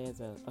use it as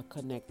a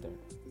connector.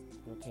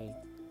 Okay.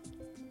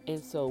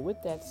 And so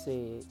with that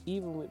said,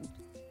 even with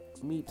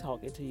me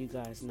talking to you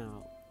guys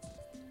now,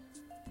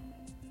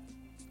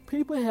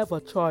 people have a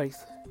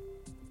choice.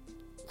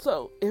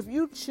 So if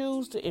you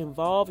choose to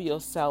involve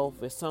yourself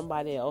with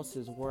somebody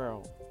else's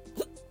world,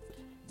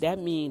 that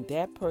means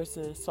that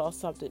person saw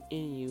something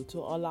in you to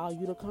allow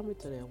you to come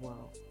into their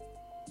world.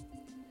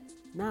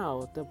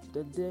 Now,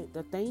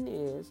 the thing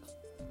is,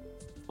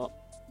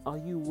 are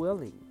you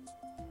willing?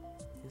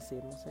 You see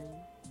what I'm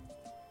saying?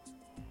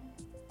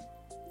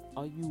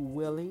 Are you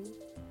willing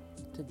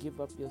to give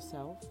up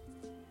yourself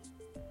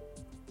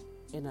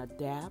and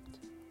adapt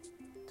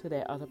to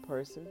that other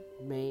person,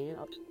 man?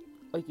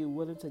 Are you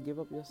willing to give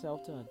up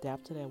yourself to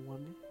adapt to that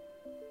woman?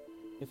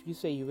 If you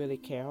say you really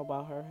care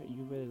about her,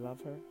 you really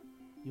love her,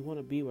 you want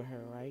to be with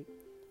her, right?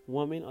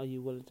 Woman, are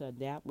you willing to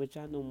adapt? Which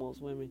I know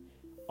most women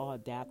are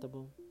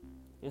adaptable.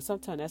 And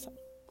sometimes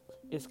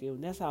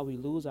that's how we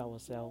lose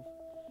ourselves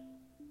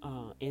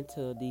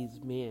into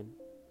these men,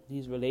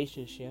 these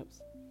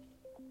relationships.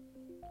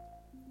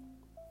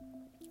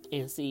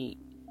 And see,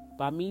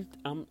 by me,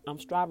 I'm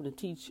striving to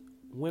teach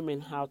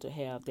women how to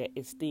have that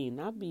esteem,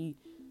 not be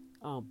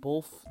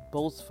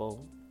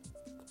boastful,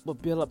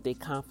 but build up their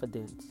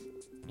confidence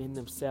in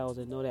themselves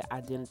and know that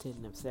identity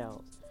in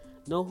themselves.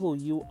 Know who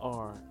you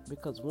are,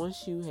 because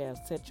once you have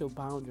set your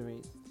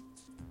boundaries,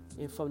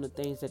 and from the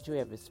things that you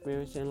have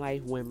experienced in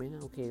life, women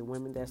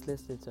that's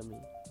listening to me,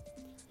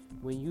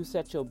 when you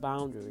set your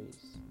boundaries,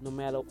 no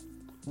matter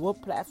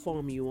what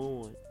platform you're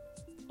on,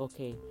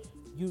 okay,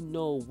 you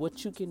know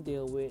what you can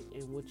deal with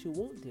and what you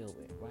won't deal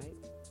with,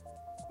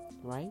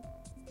 right?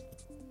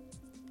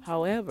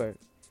 However,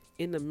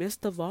 in the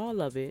midst of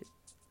all of it,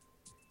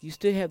 you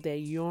still have that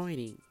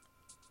yearning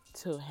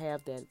to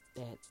have that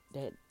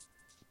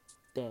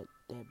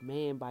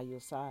man by your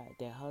side,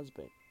 that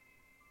husband,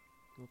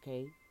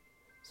 okay?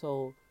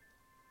 So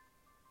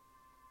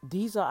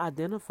these are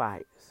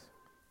identifiers.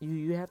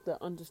 You have to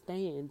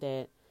understand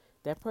that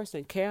that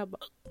person care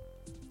about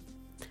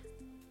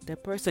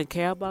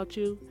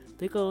you.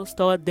 They're gonna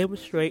start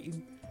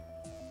demonstrating.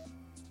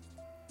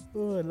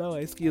 Oh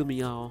Lord, excuse me,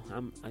 y'all.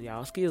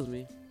 Y'all excuse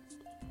me.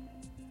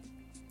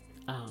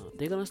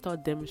 They're gonna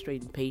start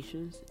demonstrating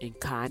patience and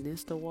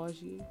kindness towards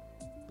you.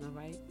 All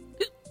right.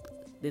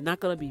 They're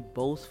not gonna be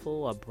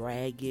boastful or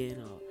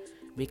bragging or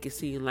make it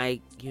seem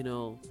like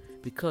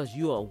because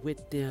you are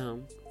with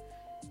them,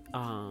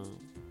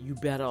 you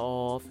better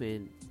off,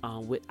 and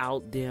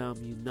without them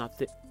you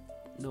nothing.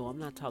 No, I'm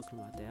not talking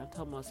about that. I'm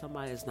talking about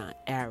somebody that's not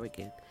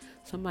arrogant,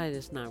 somebody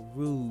that's not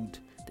rude.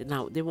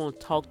 They won't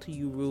talk to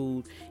you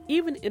rude,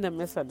 even in a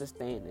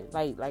misunderstanding.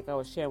 Like I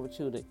was sharing with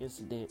you the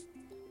incident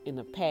in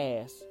the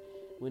past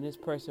when this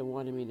person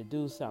wanted me to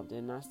do something,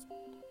 and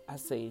I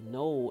say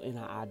no, and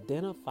I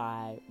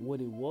identify what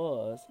it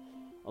was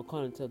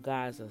according to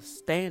God's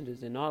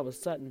standards, and all of a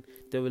sudden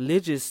the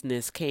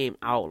religiousness came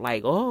out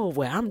like, oh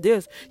well, I'm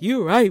this,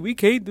 you're right, we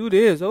can't do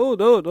this, oh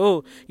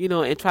no,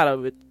 and try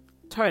to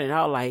turn it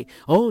out like,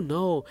 oh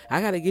no,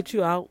 I gotta get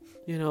you out,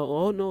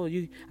 oh no,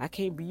 I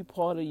can't be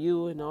part of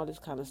you, and all this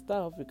kind of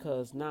stuff,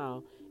 because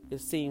now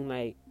it seemed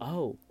like,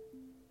 oh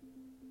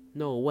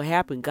no, what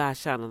happened? God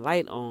shine a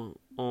light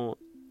on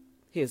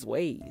his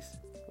ways,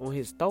 on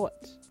his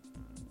thoughts.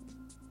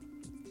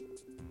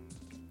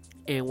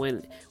 And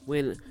when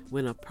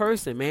a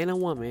person, man or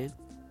woman,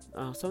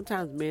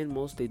 sometimes men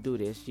mostly do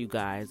this, you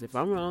guys. If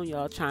I'm wrong,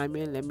 y'all chime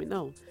in, let me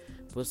know.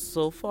 But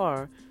so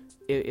far,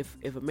 if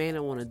a man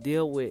don't want to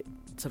deal with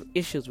some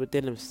issues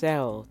within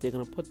themselves, they're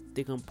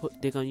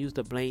gonna use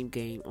the blame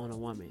game on a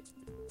woman.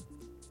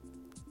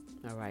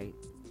 All right.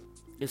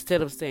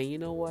 Instead of saying, you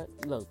know what,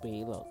 look,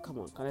 babe, come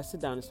on, let's sit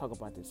down and talk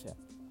about this here.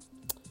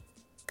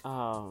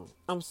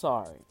 I'm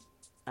sorry.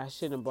 I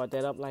shouldn't have brought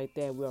that up like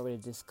that. We already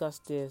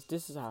discussed this.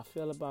 This is how I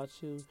feel about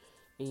you.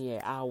 And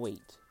yeah, I'll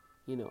wait.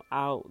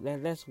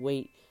 Let's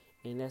wait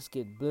and let's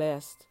get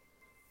blessed.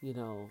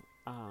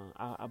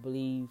 I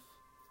believe,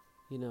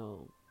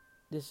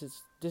 this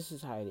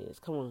is how it is.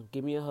 Come on,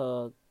 give me a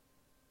hug.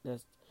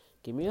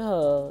 Give me a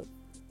hug.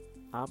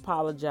 I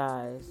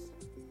apologize.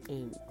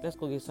 And let's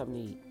go get something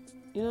to eat.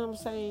 You know what I'm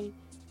saying?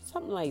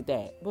 Something like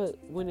that. But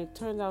when it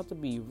turns out to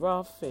be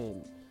rough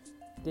and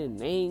then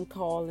name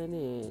calling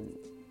and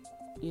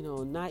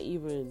not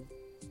even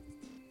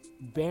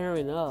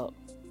bearing up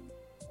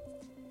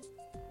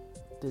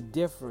the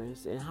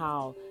difference and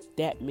how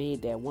that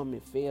made that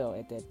woman feel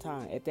at that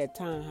time. At that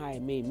time, how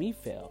it made me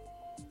feel.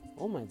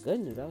 Oh my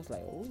goodness. I was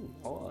like, oh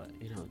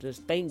Lord.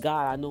 Just thank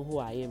God I know who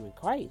I am in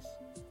Christ.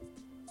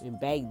 And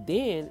back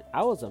then,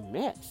 I was a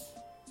mess.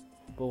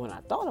 But when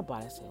I thought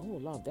about it, I said, oh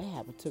Lord, that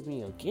happened to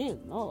me again.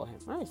 Lord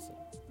have mercy.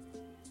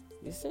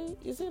 You see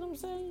what I'm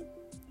saying?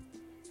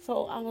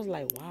 So I was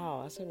like,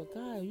 wow. I said, well,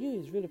 God, you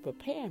is really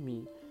preparing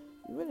me.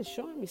 You're really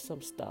showing me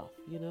some stuff,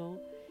 And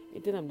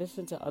then I'm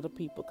listening to other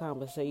people's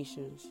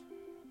conversations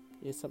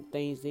and some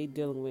things they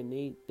dealing with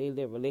in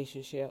their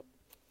relationship.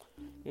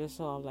 And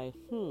so I'm like,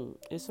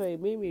 And so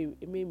it made me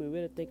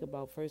really think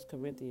about 1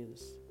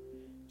 Corinthians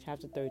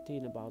chapter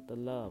 13 about the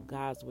love,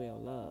 God's way of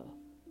love.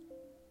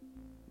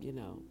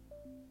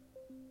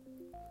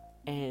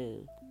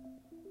 And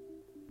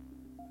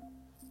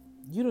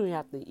you don't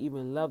have to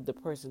even love the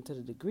person to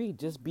the degree.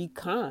 Just be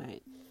kind.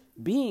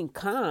 Being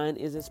kind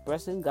is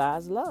expressing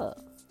God's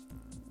love.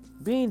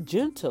 Being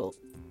gentle.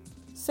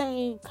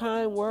 Saying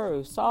kind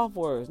words, soft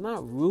words,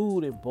 not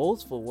rude and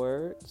boastful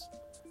words.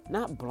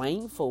 Not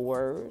blameful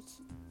words.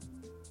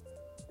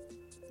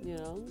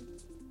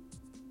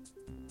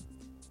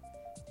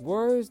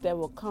 Words that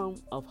will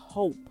come of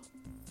hope.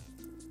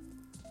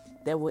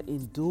 That will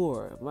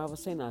endure. I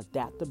was saying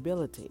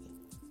adaptability.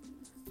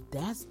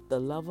 That's the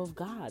love of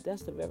God.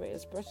 That's the very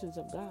expressions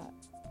of God.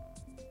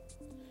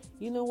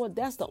 You know what?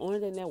 That's the only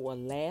thing that will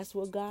last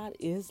with God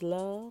is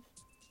love.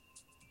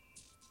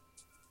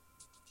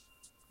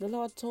 The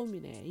Lord told me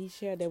that. He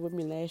shared that with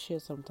me last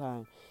year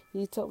sometime.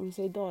 He told me, he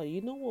said, daughter,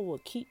 you know what will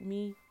keep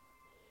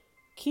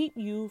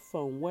you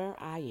from where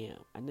I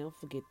am? I never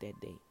forget that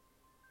day.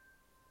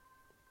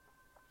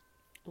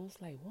 I was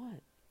like,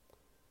 what?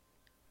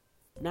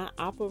 Not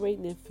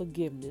operating in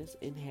forgiveness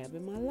and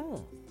having my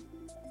love.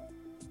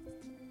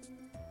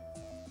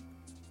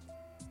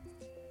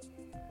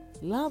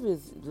 Love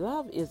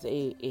is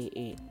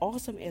a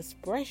awesome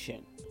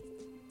expression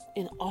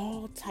in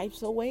all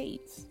types of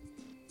ways.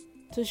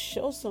 To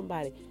show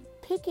somebody,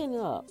 picking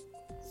up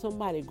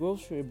somebody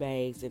grocery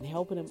bags and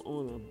helping them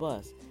on a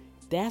bus,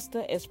 that's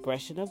the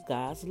expression of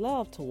God's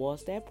love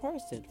towards that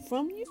person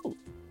from you.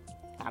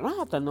 I don't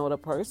have to know the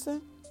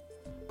person,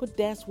 but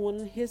that's one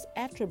of his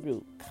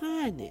attributes,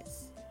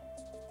 kindness.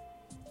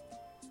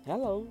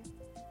 Hello.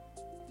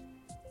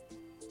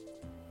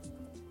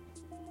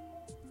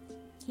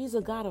 He's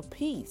a God of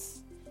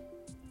peace,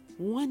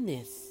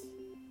 oneness,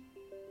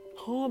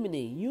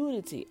 harmony,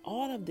 unity.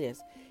 All of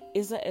this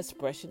is an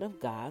expression of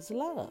God's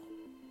love.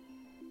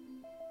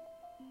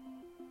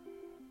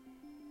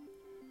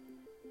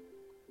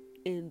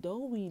 And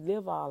though we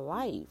live our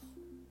life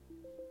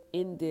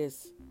in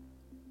this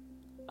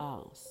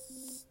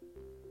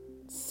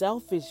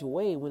selfish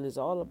way, when it's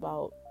all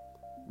about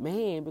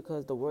man,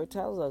 because the word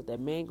tells us that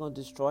man gonna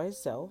destroy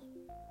himself.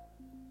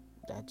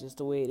 That's just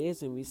the way it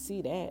is, and we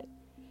see that.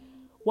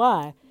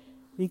 Why?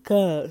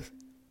 Because,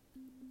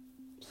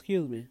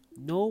 excuse me,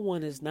 no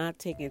one is not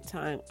taking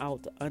time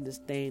out to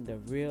understand the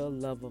real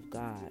love of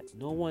God.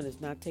 No one is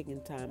not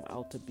taking time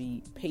out to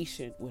be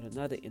patient with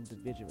another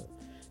individual.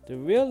 The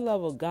real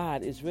love of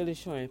God is really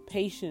showing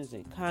patience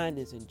and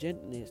kindness and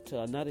gentleness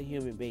to another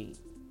human being.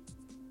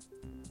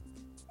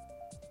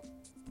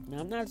 Now,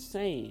 I'm not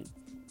saying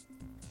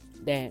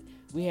that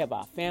we have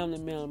our family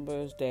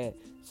members that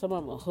some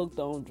of them are hooked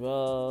on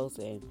drugs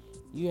and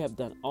you have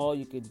done all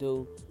you can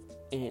do.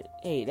 And,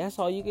 hey, that's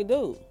all you can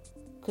do.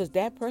 Because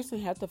that person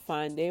has to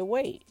find their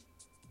way.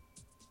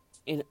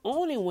 And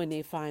only when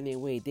they find their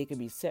way, they can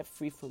be set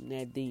free from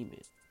that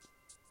demon.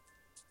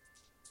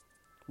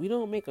 We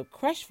don't make a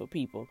crush for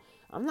people.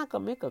 I'm not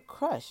going to make a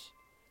crush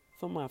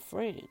for my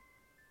friend.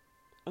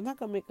 I'm not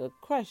going to make a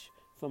crush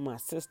for my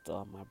sister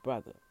or my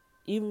brother.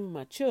 Even with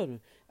my children,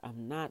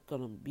 I'm not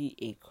going to be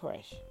a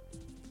crush.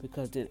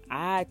 Because then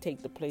I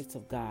take the place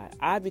of God.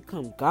 I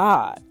become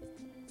God.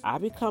 I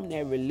become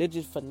that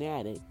religious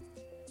fanatic.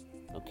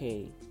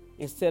 Okay?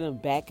 Instead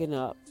of backing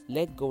up,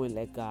 let go and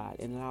let God.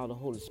 And allow the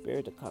Holy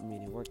Spirit to come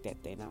in and work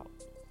that thing out.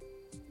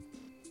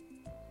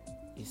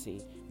 You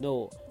see?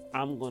 No,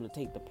 I'm going to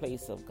take the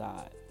place of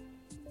God.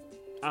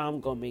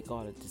 I'm going to make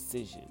all the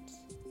decisions.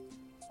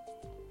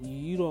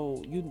 You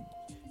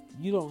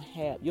don't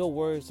have, your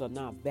words are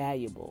not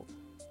valuable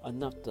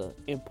enough to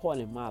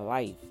important in my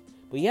life.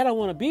 But yet I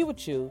want to be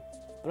with you,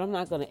 but I'm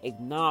not going to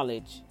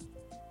acknowledge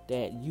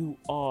that you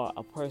are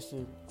a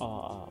person,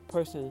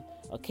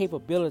 a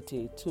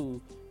capability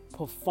to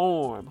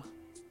perform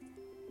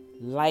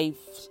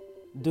life's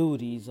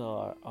duties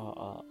or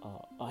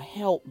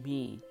help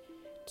me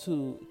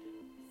to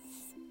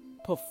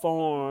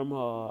perform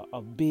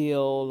a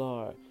bill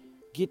or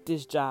get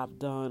this job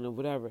done or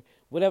whatever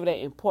that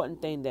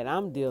important thing that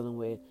I'm dealing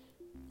with.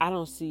 I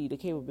don't see the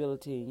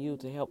capability in you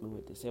to help me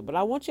with this. But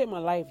I want you in my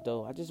life,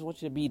 though. I just want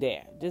you to be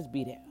there. Just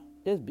be there.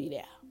 Just be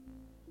there.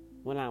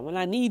 When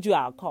I need you,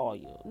 I'll call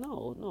you.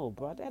 No,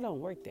 bro, that don't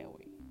work that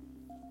way.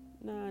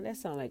 Nah, that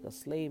sounds like a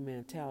slave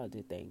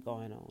mentality thing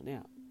going on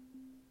now.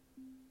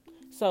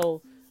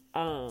 So,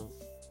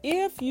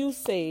 if you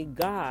say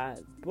God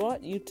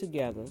brought you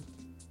together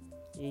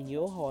in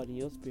your heart and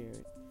your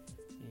spirit,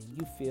 and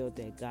you feel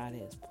that God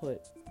has put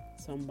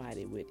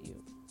somebody with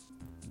you,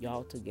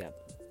 y'all together,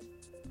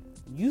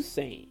 you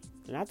saying,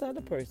 not the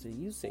other person,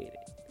 you say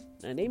that.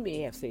 Now, they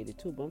may have said it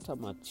too, but I'm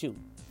talking about you.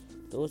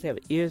 Those have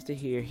ears to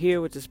hear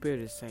what the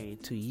Spirit is saying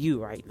to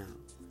you right now.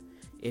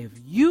 If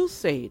you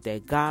say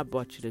that God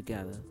brought you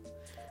together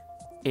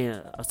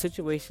in a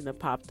situation that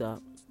popped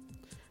up,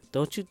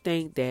 don't you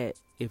think that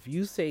if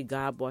you say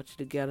God brought you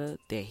together,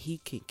 that He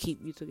can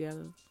keep you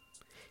together?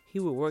 He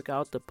will work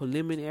out the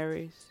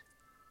preliminaries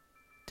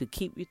to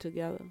keep you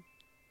together.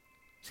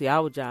 See,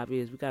 our job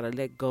is we got to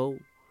let go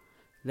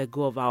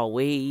of our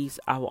ways,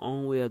 our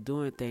own way of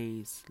doing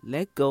things.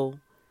 Let go,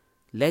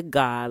 let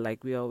God,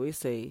 like we always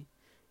say.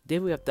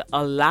 Then we have to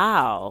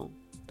allow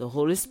the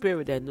Holy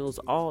Spirit that knows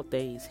all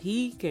things.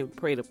 He can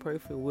pray the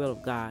perfect will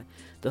of God.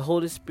 The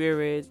Holy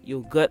Spirit,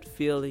 your gut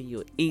feeling,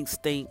 your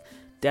instinct,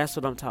 that's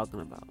what I'm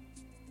talking about.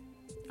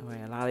 All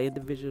right, a lot of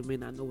individuals may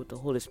not know what the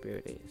Holy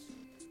Spirit is.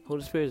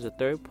 Holy Spirit is the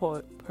third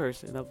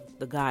person of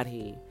the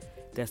Godhead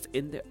that's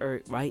in the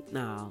earth right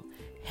now,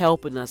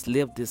 helping us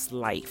live this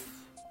life.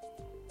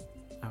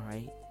 All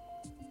right?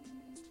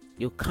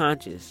 Your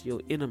conscious,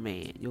 your inner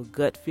man, your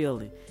gut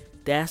feeling,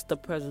 that's the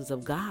presence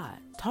of God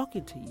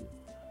talking to you.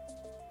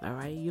 All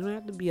right? You don't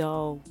have to be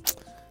all,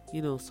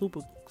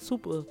 super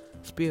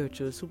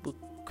spiritual, super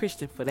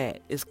Christian for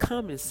that. It's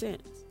common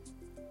sense.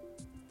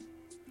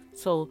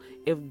 So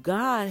if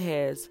God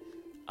has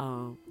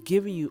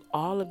given you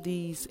all of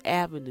these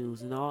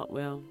avenues and all,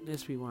 well,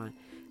 let's rewind.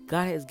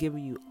 God has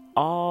given you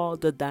all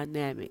the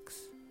dynamics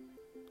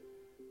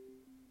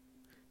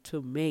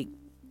to make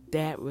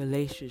that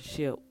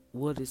relationship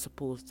what it's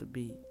supposed to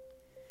be.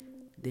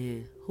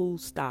 Then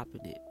who's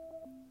stopping it?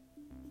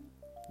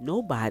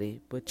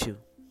 Nobody but you.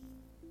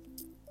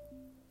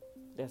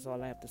 That's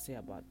all I have to say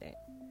about that.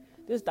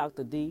 This is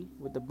Dr. D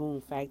with the Boom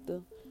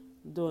Factor.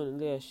 I'm doing a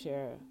little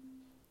share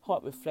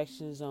heart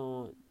reflections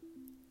on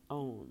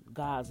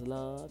God's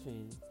love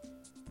and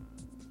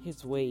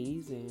His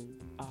ways, and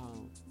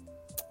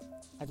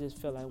I just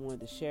felt I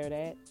wanted to share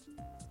that.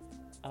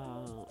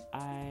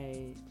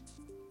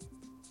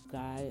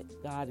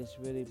 God is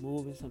really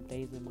moving some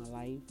things in my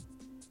life,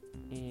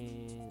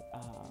 and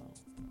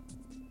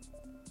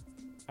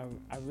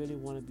I really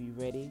want to be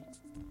ready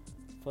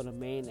for the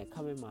man that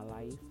come in my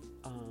life.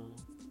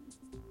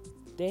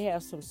 They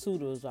have some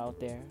suitors out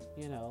there,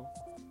 and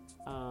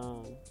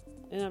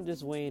I'm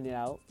just weighing it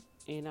out,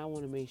 and I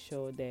want to make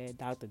sure that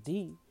Dr.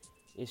 D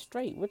is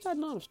straight, which I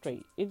know I'm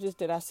straight. It's just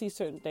that I see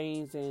certain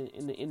things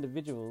in the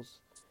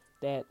individuals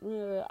that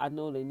I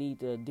know they need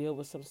to deal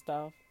with some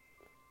stuff.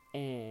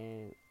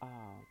 And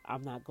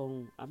I'm not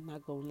gonna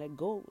let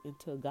go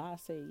until God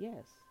say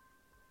yes.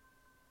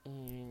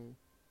 And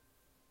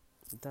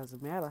it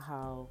doesn't matter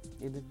how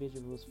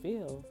individuals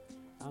feel.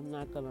 I'm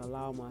not gonna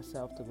allow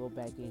myself to go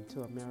back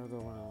into a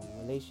merry-go-round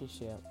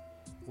relationship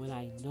when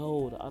I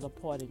know the other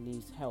party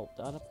needs help,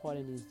 the other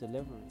party needs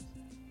deliverance.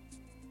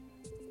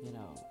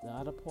 The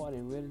other party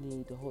really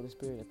need the Holy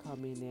Spirit to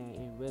come in there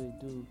and really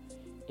do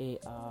a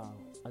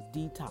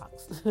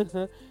detox.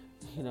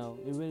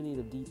 They really need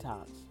a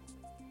detox.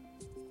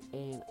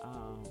 And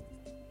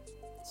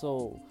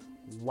so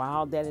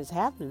while that is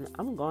happening,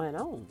 I'm going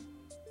on.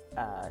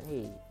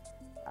 Hey,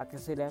 I can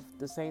say that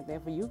the same thing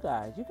for you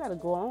guys. You got to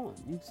go on.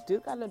 You still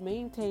got to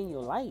maintain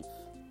your life.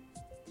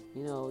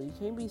 You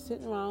can't be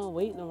sitting around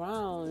waiting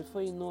around.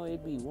 Before you know it,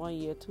 it'd be 1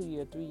 year, 2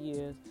 years, 3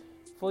 years.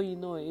 Before you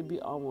know it, it'd be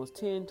almost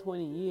 10,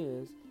 20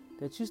 years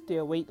that you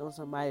still waiting on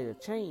somebody to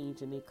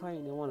change, and they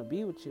claim they want to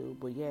be with you,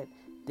 but yet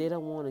they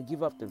don't want to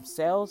give up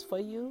themselves for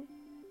you.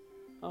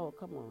 Oh,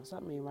 come on.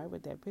 Something ain't right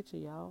with that picture,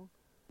 y'all.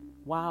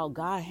 While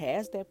God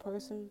has that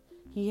person,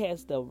 He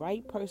has the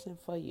right person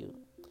for you,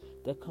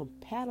 the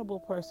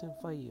compatible person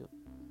for you.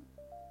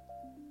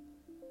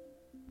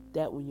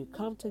 That when you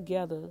come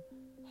together,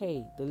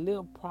 hey, the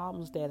little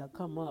problems that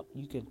come up,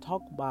 you can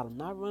talk about them,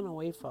 not run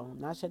away from them,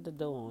 not shut the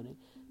door on it,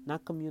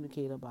 not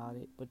communicate about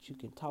it, but you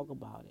can talk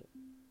about it.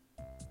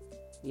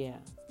 Yeah.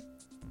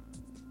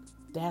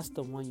 That's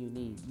the one you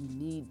need. You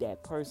need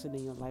that person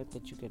in your life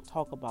that you can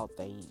talk about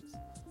things,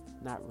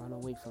 not run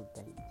away from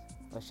things,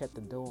 or shut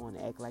the door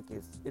and act like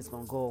it's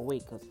going to go away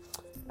because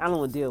I don't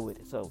want to deal with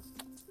it, so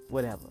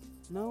whatever.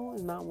 No,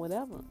 it's not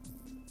whatever.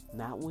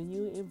 Not when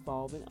you're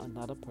involving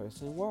another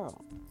person's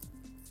world.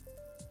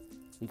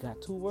 You got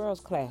two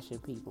worlds clashing,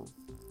 people.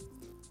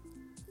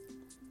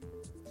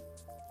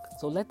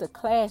 So let the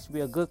clash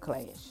be a good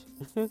clash.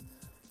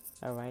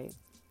 All right?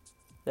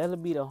 That'll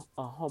be a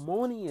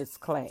harmonious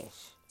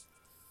clash.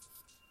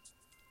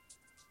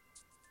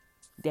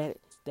 That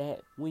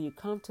when you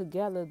come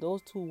together,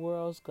 those two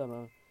worlds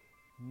gonna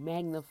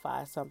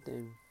magnify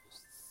something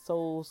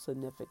so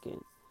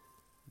significant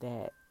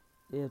that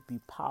it'll be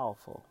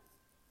powerful.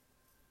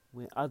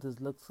 When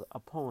others look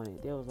upon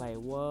it, they was like,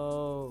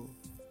 whoa.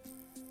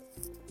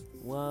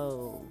 I'm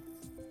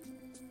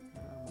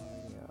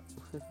already up.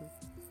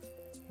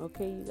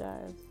 Okay, you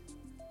guys.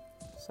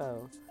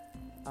 So,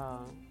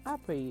 I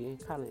pray you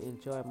kind of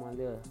enjoy my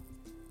little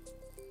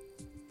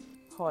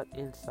heart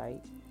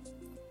insight,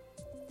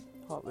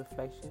 heart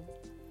reflection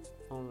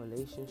on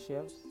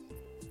relationships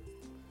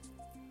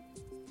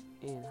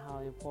and how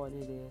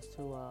important it is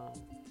to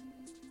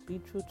be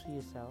true to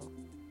yourself,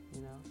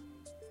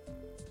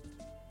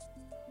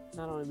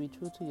 Not only be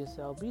true to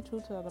yourself, be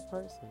true to the other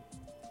person.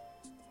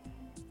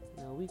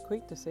 We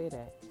quick to say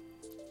that.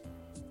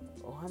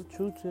 Oh, I'm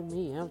true to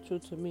me.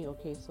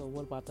 Okay, so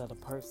what about the other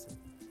person?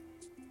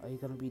 Are you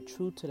going to be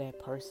true to that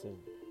person?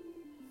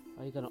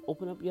 Are you going to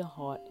open up your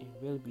heart and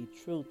really be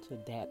true to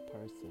that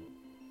person?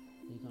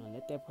 Are you going to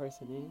let that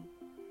person in?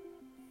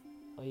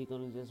 Or are you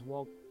going to just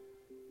walk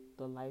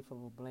the life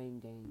of a blame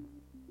game?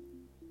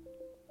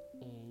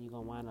 And you're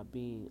going to wind up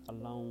being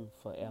alone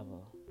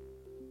forever.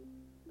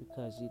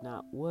 Because you're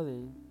not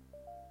willing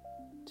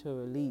to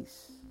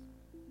release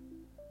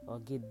or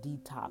get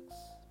detox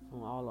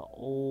from all the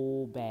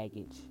old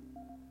baggage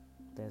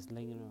that's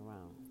lingering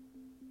around.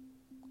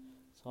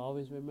 So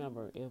always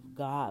remember, if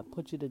God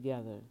put you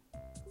together,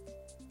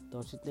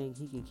 don't you think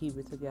He can keep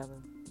it together?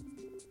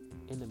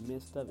 In the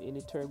midst of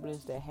any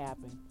turbulence that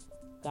happens,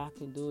 God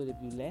can do it if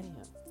you let Him.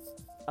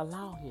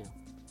 Allow Him.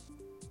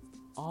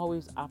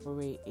 Always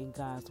operate in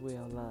God's way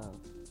of love,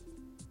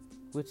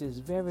 which is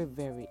very,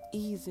 very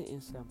easy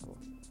and simple.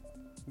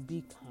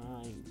 Be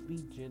kind. Be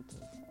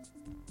gentle.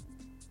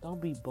 Don't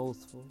be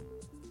boastful.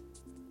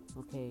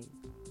 Okay?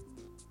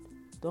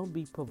 Don't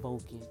be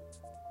provoking.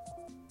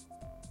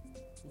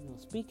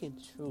 Speaking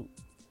truth.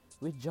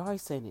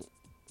 Rejoice in it.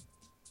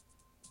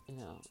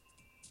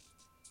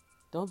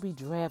 Don't be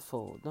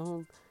dreadful.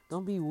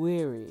 Don't be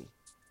weary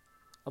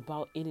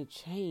about any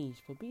change,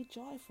 but be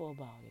joyful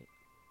about it.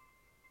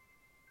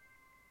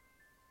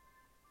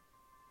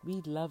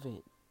 Be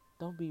loving.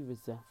 Don't be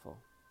resentful.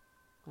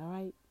 All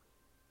right?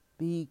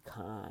 Be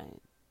kind.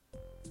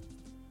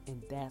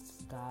 And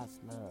that's God's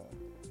love.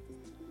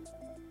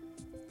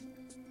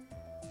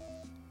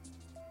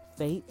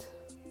 Faith,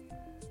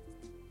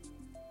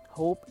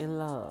 hope, and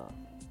love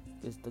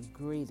is the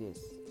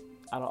greatest.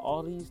 Out of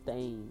all these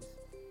things,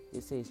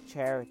 it says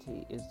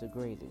charity is the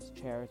greatest.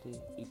 Charity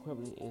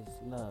equivalent is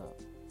love.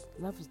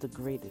 Love is the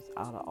greatest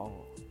out of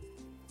all.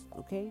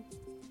 Okay?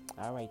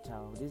 All right,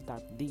 y'all. This is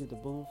Dr. D of the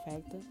Boom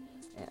Factor.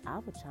 And I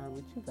will chime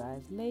with you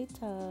guys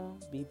later.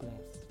 Be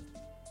blessed.